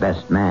Carlson, the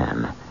best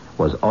man,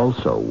 was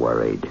also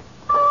worried.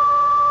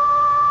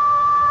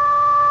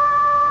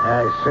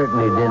 I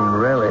certainly didn't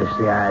relish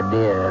the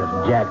idea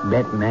of Jack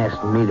Benton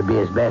asking me to be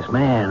his best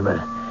man, but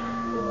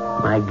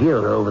my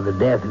guilt over the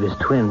death of his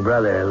twin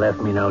brother left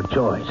me no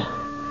choice.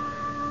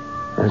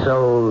 And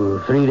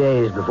so, 3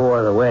 days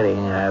before the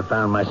wedding, I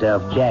found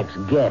myself Jack's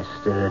guest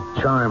at a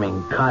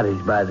charming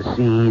cottage by the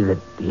sea that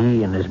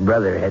he and his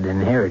brother had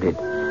inherited.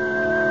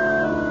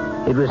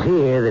 It was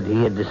here that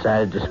he had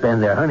decided to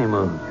spend their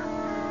honeymoon.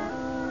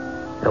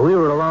 Now, we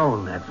were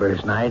alone that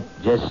first night,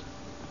 just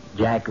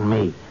Jack and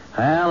me.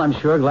 Well, I'm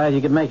sure glad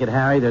you could make it,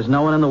 Harry. There's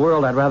no one in the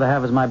world I'd rather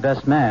have as my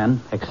best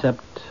man,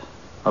 except,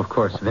 of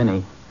course,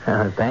 Vinny.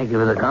 Thank you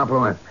for the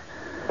compliment.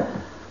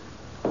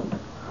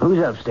 Who's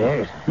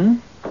upstairs?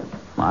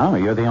 Well,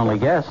 you're the only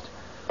guest.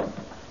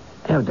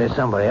 Yeah, but there's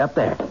somebody up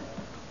there.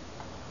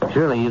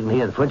 Surely you can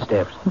hear the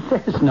footsteps.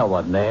 There's no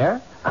one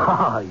there.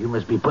 Oh, you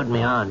must be putting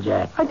me on,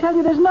 Jack. I tell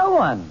you, there's no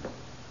one.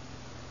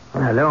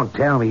 Now, don't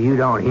tell me you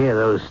don't hear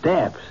those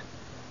steps.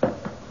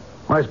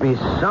 Must be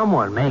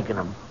someone making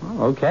them.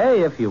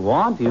 Okay, if you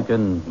want, you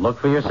can look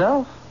for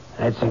yourself.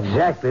 That's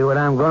exactly what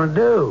I'm going to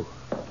do.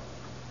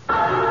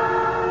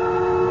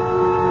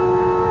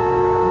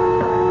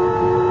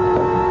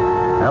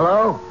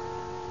 Hello?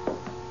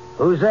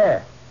 Who's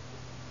there?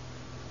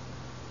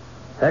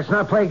 Let's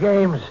not play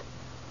games.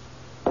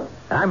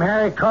 I'm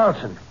Harry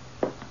Carlson.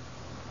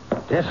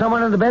 Is there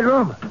someone in the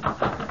bedroom?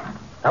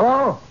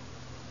 Hello?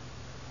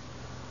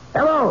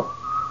 Hello?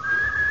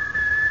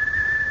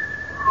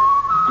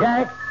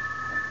 Jack?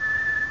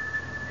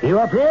 You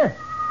up here?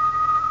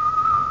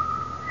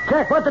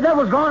 Jack, what the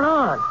devil's going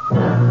on?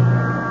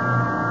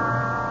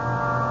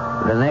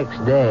 The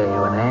next day,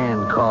 when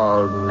Ann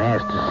called and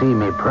asked to see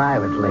me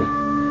privately,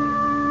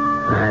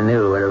 I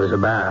knew what it was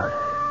about.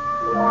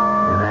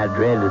 And I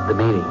dreaded the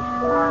meeting.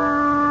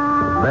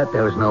 But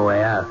there was no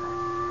way out.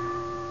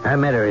 I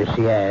met her, as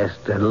she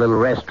asked, at a little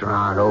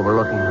restaurant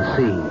overlooking the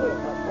sea.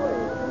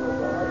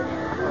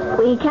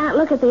 We can't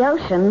look at the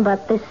ocean,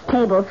 but this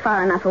table's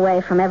far enough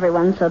away from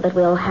everyone so that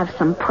we'll have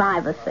some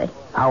privacy.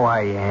 How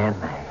are you, Ann?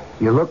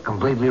 You look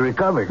completely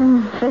recovered.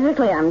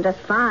 Physically, I'm just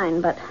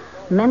fine, but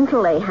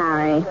mentally,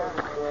 Harry,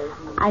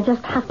 I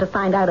just have to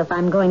find out if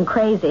I'm going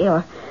crazy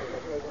or...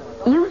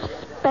 You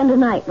spend a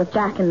night with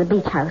Jack in the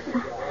beach house,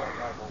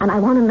 and I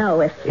want to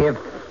know if... If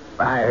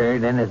I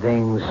heard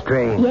anything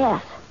strange.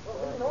 Yes.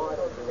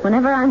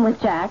 Whenever I'm with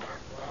Jack,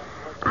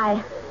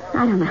 I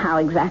don't know how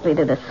exactly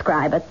to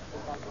describe it.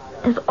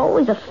 There's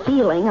always a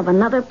feeling of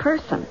another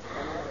person.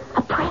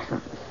 A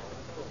presence.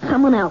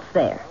 Someone else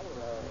there.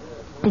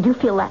 Did you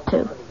feel that,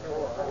 too?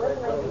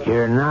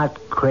 You're not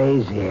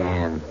crazy,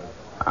 Ann.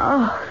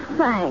 Oh,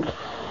 thank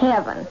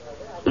heaven.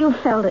 You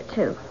felt it,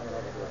 too.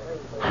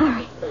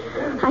 Harry,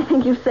 I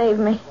think you saved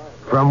me.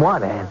 From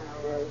what, Ann?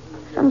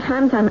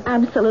 Sometimes I'm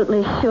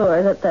absolutely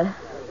sure that the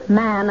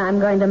man I'm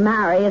going to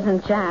marry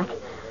isn't Jack,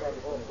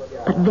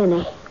 but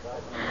Vinny.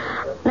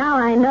 Now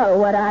I know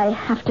what I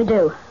have to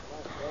do.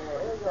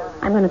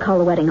 I'm going to call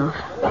the wedding off.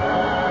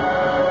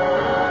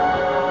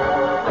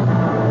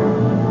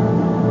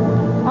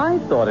 I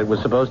thought it was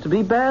supposed to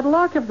be bad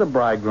luck if the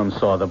bridegroom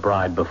saw the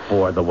bride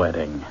before the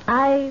wedding.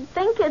 I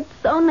think it's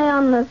only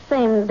on the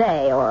same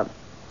day or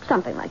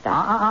something like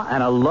that.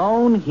 And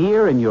alone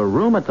here in your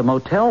room at the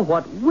motel,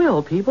 what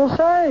will people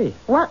say?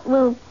 What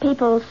will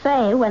people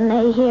say when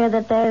they hear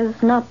that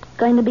there's not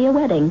going to be a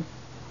wedding?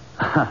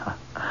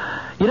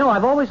 You know,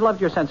 I've always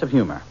loved your sense of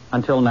humor,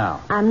 until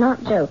now. I'm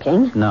not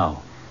joking.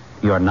 No,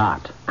 you're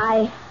not.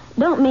 I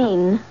don't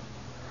mean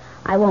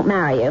I won't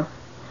marry you.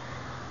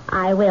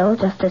 I will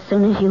just as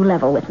soon as you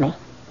level with me.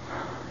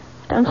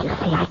 Don't you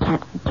see I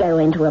can't go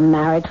into a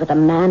marriage with a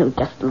man who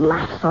just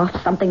laughs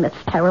off something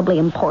that's terribly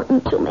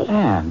important to me?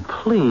 Anne,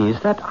 please,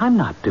 I'm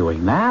not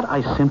doing that.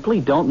 I simply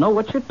don't know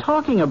what you're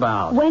talking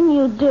about. When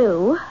you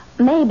do,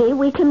 maybe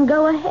we can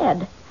go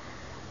ahead.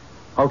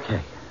 Okay,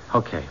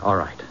 all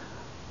right.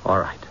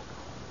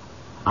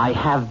 I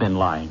have been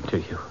lying to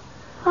you.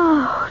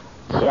 Oh,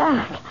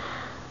 Jack.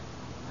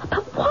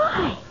 But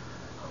why?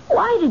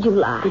 Why did you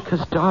lie?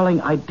 Because,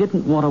 darling, I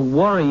didn't want to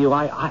worry you.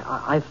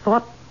 I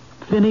thought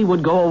Vinny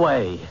would go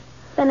away.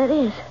 Then it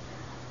is.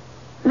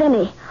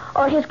 Vinny,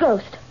 or his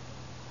ghost.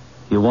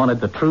 You wanted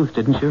the truth,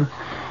 didn't you?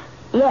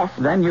 Yes.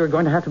 Then you're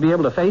going to have to be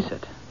able to face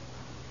it.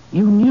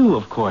 You knew,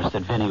 of course,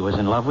 that Vinny was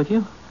in love with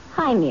you.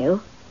 I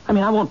knew. I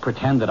mean, I won't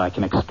pretend that I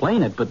can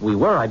explain it, but we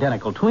were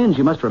identical twins.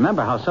 You must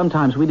remember how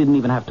sometimes we didn't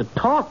even have to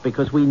talk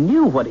because we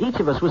knew what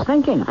each of us was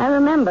thinking. I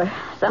remember.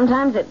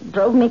 Sometimes it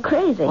drove me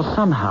crazy. Well,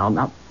 somehow,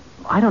 now,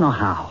 I don't know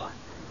how.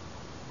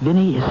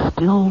 Vinny is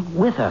still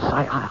with us.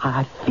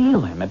 I feel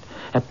him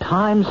at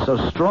times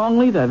so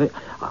strongly that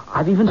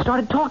I've even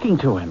started talking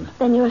to him.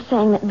 Then you're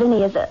saying that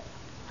Vinny is a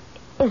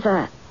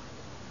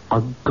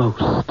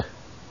ghost.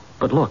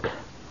 But look,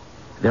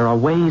 there are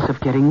ways of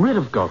getting rid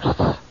of ghosts.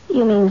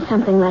 You mean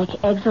something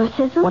like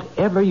exorcism?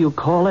 Whatever you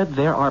call it,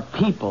 there are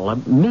people,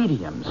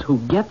 mediums, who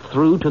get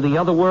through to the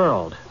other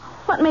world.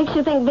 What makes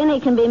you think Vinny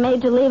can be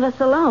made to leave us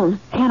alone?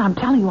 Anne, I'm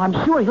telling you, I'm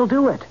sure he'll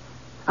do it.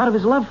 Out of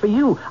his love for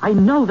you. I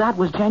know that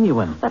was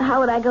genuine. But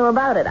how would I go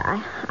about it?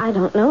 I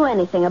don't know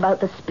anything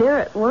about the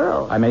spirit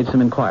world. I made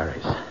some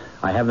inquiries.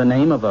 I have the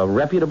name of a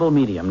reputable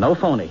medium, no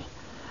phony.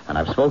 And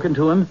I've spoken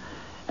to him,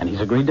 and he's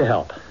agreed to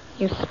help.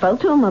 You spoke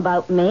to him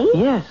about me?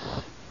 Yes.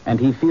 And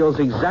he feels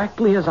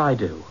exactly as I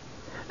do.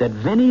 That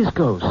Vinny's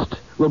ghost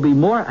will be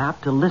more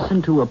apt to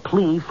listen to a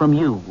plea from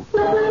you.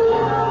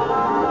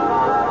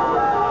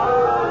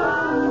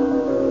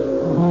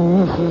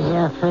 This is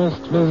your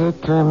first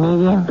visit to a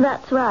medium?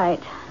 That's right.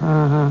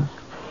 Mm-hmm.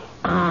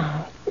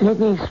 Let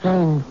me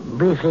explain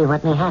briefly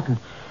what may happen.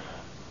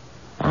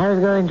 I will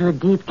go into a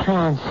deep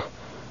trance,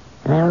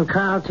 and I will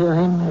call to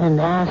him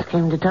and ask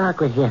him to talk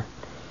with you.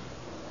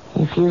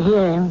 If you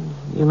hear him,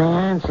 you may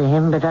answer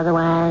him, but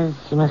otherwise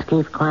you must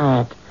keep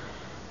quiet.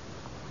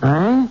 All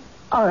right?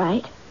 All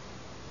right.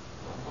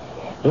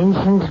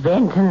 Vincent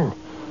Benton.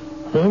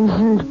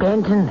 Vincent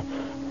Benton.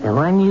 The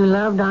one you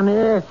loved on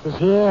Earth is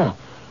here.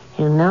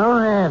 You know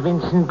her,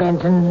 Vincent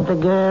Benton, the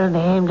girl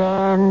named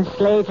Ann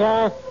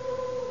Slater.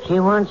 She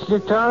wants to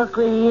talk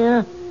with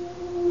you.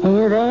 Are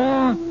you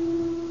there?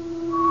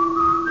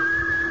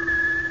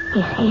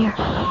 He's here.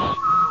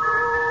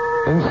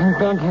 Vincent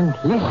Benton,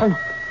 listen.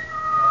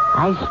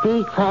 I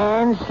speak for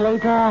Ann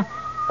Slater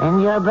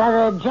and your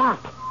brother Jack.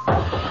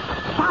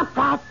 Stop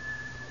that!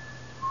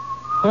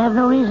 You have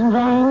no reason for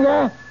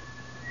anger.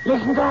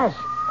 Listen to us.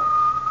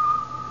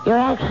 Your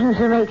actions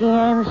are making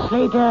Ann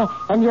Slater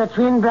and your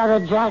twin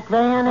brother Jack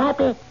very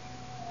unhappy.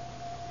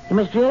 You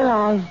must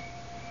realize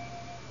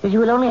that you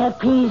will only have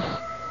peace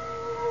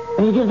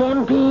when you give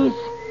them peace.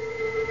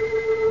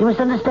 You must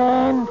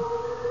understand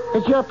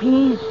that your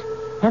peace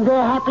and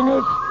their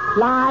happiness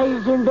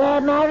lies in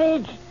their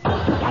marriage.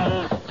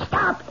 Hey,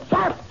 stop!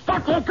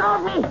 Let go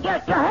of me! You're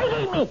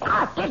hurting me!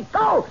 Let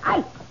go!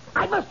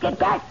 I must get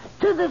back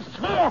to the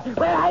sphere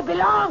where I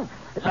belong.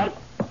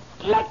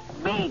 Let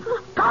me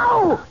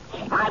go!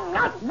 I'm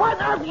not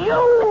one of you!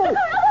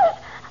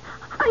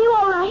 Are you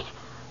all right?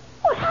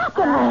 What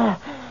happened?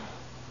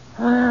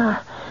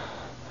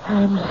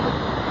 I'm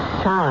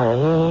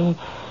sorry.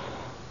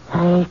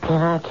 I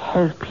cannot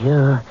help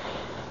you.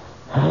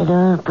 I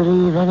don't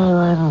believe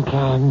anyone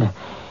can.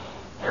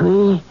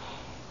 We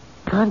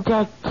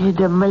contacted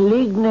a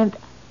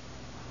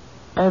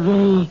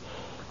very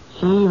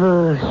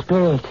evil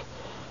spirit.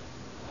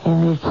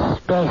 And it's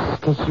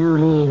best that you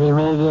leave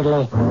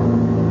immediately.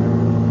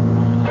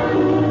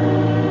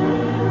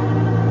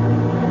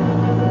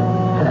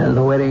 And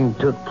the wedding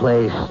took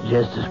place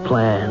just as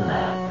planned.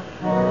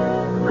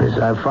 As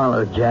I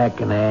followed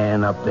Jack and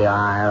Ann up the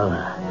aisle,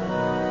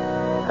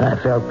 I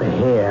felt the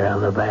hair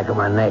on the back of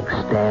my neck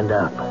stand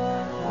up.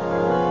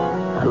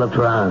 I looked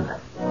around.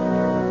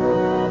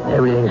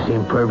 Everything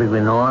seemed perfectly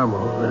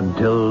normal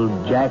until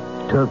Jack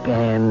took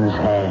Ann's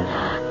hand.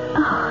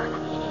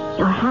 Oh,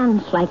 your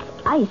hand's like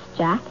ice,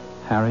 Jack.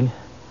 Harry,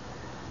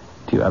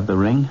 do you have the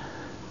ring?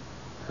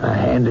 I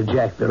handed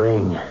Jack the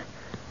ring.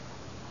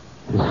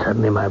 And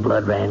suddenly my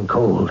blood ran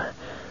cold.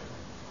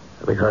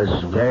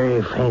 Because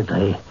very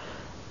faintly,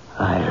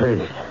 I heard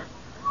it.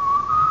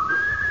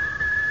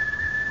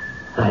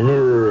 I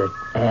knew that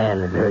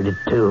Ann had heard it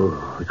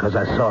too, because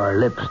I saw her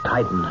lips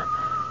tighten.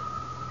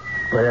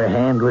 But her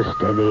hand was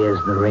steady as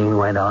the ring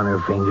went on her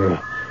finger.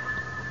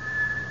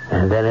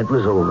 And then it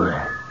was over.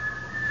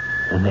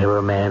 And they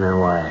were man and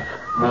wife.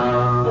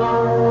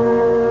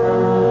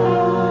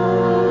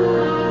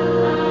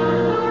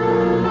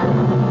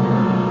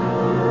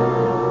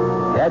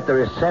 At the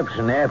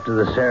reception after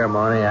the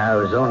ceremony, I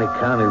was only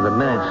counting the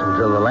minutes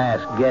until the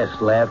last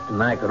guest left,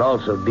 and I could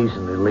also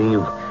decently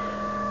leave.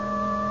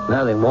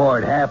 Nothing more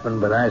had happened,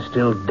 but I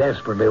still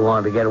desperately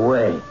wanted to get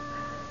away.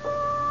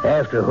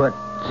 After what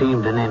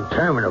seemed an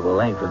interminable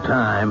length of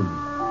time,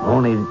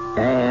 only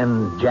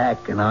Ann,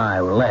 Jack, and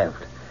I were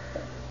left.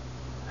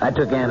 I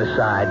took Ann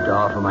aside to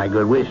offer my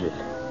good wishes.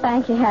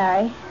 Thank you,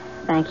 Harry.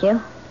 Thank you.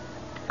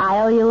 I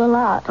owe you a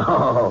lot.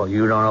 Oh,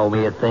 you don't owe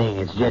me a thing.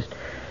 It's just...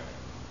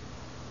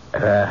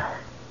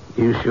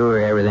 you sure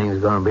everything's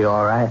going to be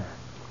all right?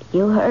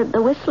 You heard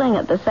the whistling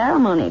at the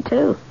ceremony,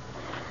 too.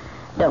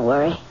 Don't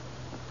worry.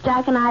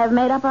 Jack and I have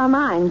made up our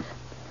minds.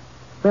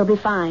 We'll be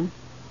fine.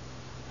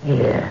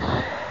 Yes.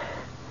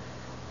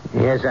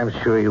 Yes, I'm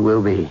sure you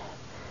will be.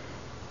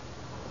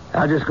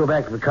 I'll just go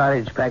back to the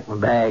cottage, pack my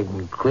bag,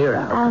 and clear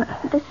out.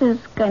 This is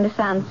going to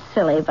sound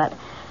silly, but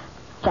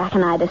Jack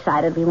and I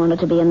decided we wanted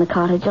to be in the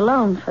cottage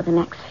alone for the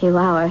next few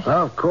hours.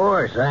 Of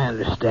course, I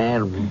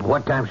understand.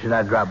 What time should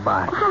I drop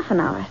by? Half an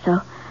hour or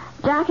so.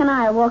 Jack and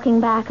I are walking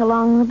back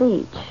along the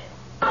beach.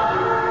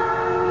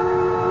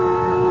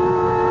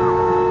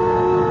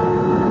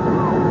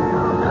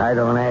 I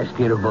don't ask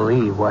you to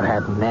believe what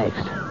happened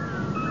next.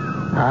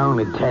 I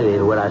only tell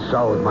you what I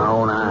saw with my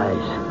own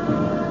eyes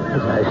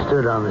as I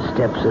stood on the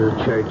steps of the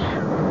church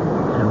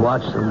and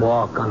watched them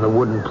walk on the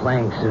wooden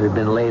planks that had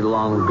been laid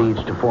along the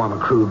beach to form a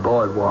crude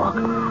boardwalk.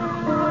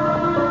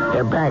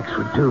 Their backs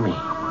were to me,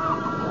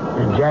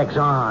 and Jack's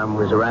arm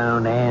was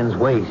around Ann's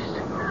waist,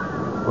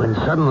 when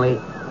suddenly,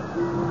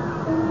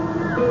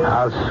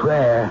 I'll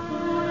swear,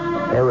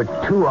 there were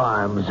two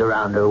arms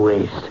around her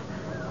waist,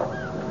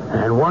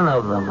 and one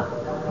of them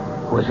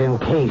was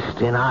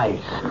encased in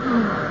ice.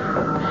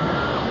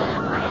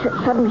 Why is it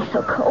suddenly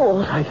so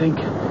cold? I think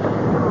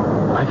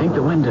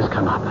the wind has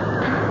come up.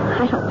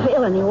 I don't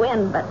feel any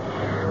wind, but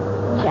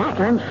Jack,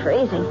 I'm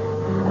freezing.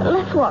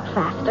 Let's walk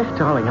faster.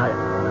 Darling,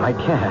 I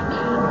can't.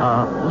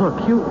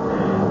 Look, you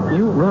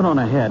run on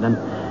ahead and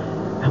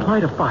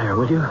light a fire,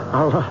 will you?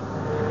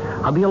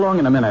 I'll be along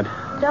in a minute.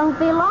 Don't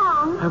be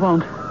long. I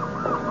won't.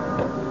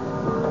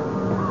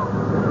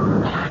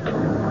 Jack,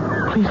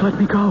 please let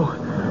me go.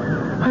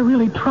 I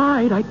really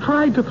tried. I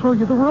tried to throw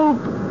you the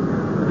rope.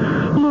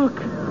 Look,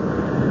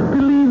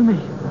 believe me.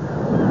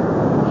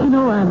 You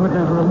know Anne would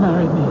never have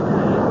married me.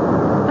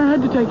 I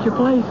had to take your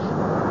place.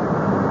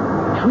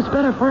 It was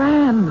better for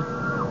Anne.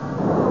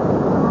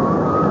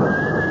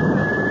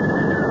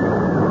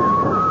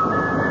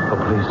 Oh,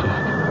 please,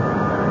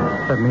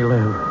 Jack. Let me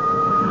live.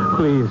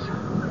 Please.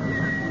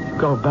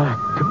 Go back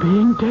to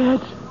being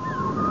dead.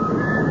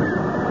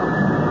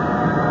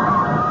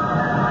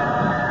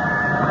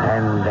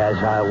 And as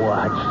I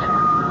watched,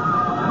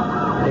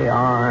 The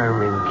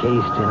arm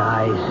encased in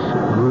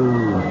ice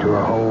grew to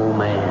a whole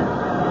man,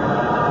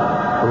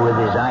 who with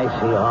his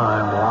icy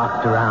arm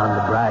walked around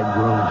the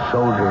bridegroom's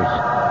shoulders,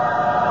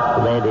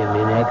 led him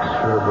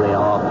inexorably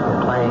off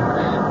the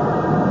planks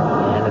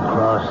and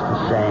across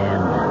the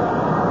sand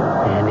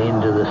and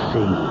into the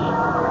sea,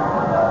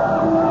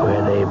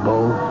 where they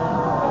both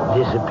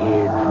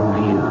disappeared from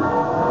view.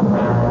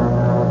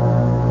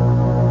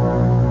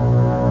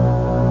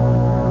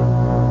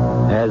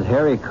 As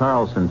Harry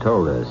Carlson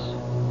told us,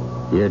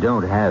 you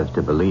don't have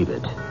to believe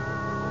it.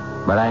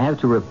 But I have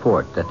to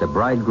report that the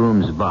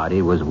bridegroom's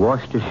body was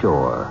washed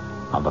ashore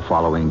on the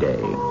following day.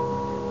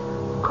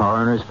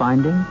 Coroner's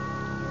finding?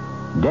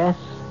 Death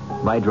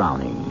by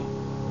drowning.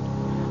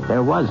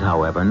 There was,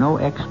 however, no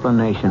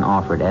explanation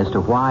offered as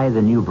to why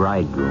the new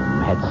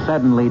bridegroom had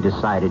suddenly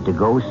decided to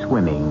go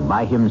swimming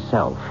by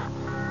himself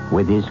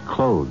with his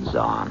clothes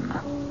on.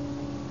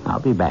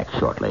 I'll be back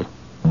shortly.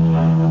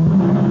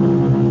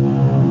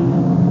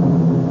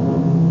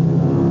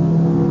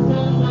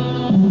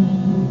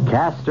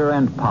 Castor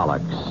and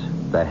Pollux,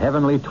 the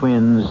heavenly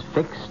twins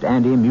fixed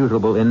and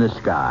immutable in the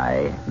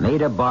sky,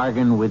 made a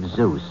bargain with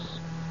Zeus.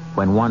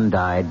 When one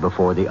died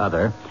before the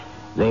other,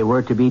 they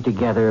were to be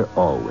together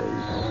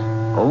always.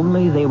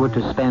 Only they were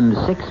to spend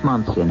 6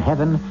 months in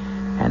heaven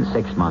and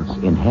 6 months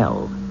in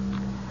hell.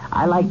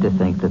 I like to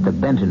think that the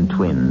Benton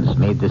twins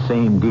made the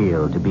same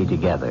deal to be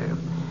together.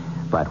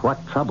 But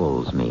what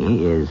troubles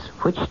me is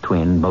which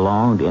twin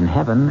belonged in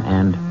heaven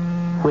and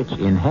which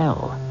in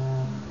hell.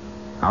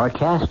 Our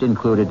cast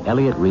included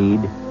Elliot Reed,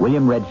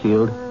 William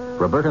Redfield,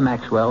 Roberta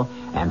Maxwell,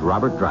 and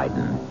Robert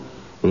Dryden.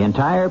 The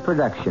entire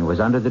production was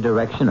under the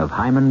direction of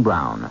Hyman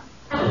Brown.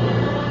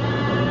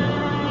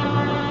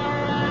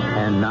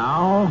 And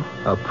now,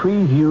 a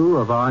preview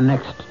of our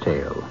next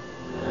tale.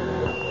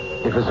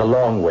 It was a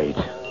long wait.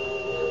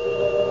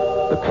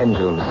 The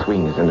pendulum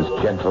swings in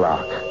its gentle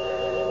arc.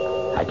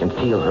 I can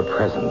feel her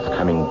presence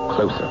coming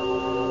closer,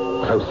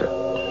 closer.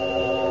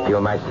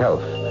 Feel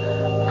myself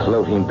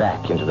floating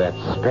back into that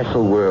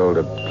special world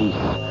of peace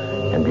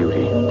and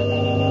beauty.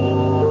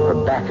 Her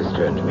back is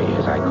turned to me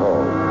as I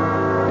call,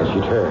 and she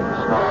turns.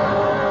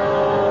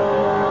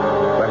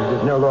 But it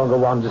is no longer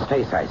Wanda's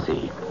face I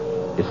see.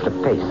 It's the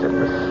face of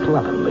the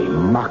slovenly,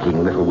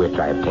 mocking little witch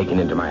I have taken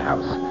into my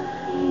house.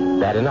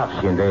 Bad enough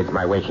she invades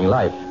my waking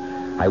life.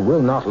 I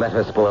will not let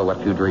her spoil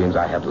what few dreams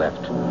I have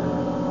left.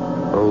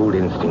 Old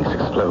instincts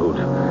explode,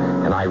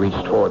 and I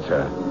reach towards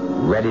her,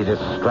 ready to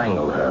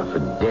strangle her for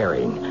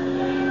daring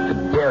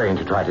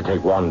to try to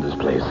take Wanda's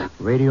place.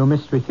 Radio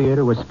Mystery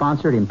Theater was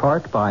sponsored in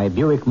part by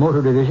Buick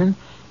Motor Division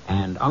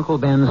and Uncle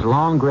Ben's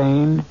Long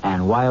Grain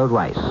and Wild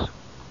Rice.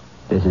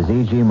 This is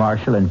E.G.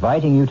 Marshall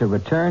inviting you to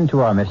return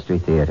to our Mystery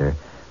Theater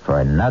for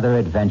another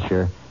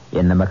adventure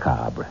in the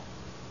macabre.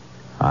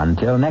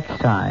 Until next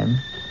time,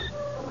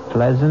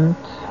 pleasant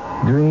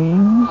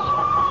dreams.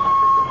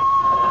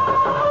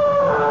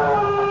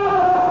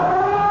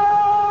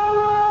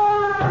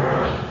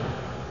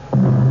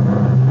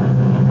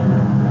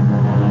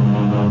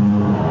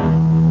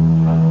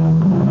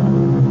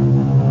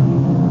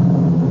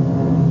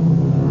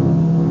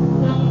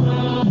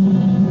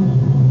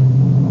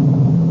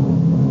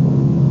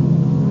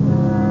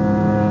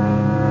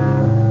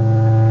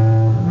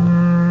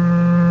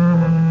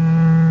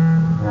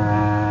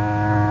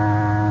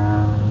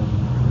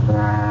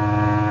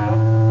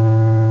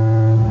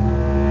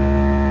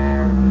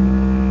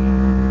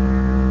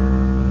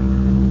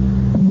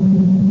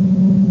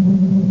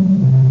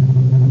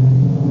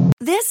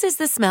 This is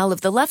the smell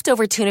of the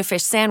leftover tuna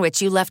fish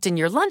sandwich you left in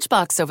your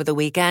lunchbox over the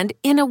weekend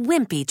in a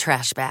wimpy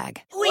trash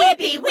bag.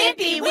 Wimpy,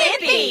 wimpy,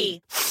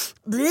 wimpy!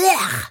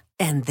 Blech!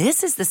 And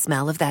this is the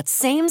smell of that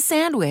same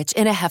sandwich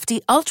in a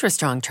hefty,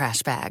 ultra-strong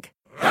trash bag.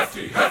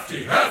 Hefty,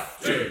 hefty,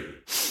 hefty!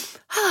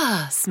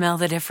 Ah, smell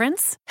the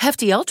difference?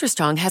 Hefty Ultra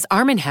Strong has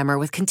Arm & Hammer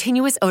with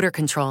continuous odor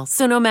control,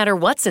 so no matter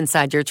what's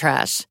inside your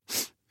trash,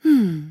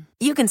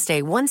 you can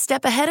stay one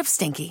step ahead of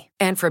stinky.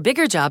 And for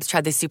bigger jobs,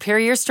 try the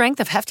superior strength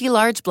of Hefty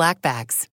Large Black Bags.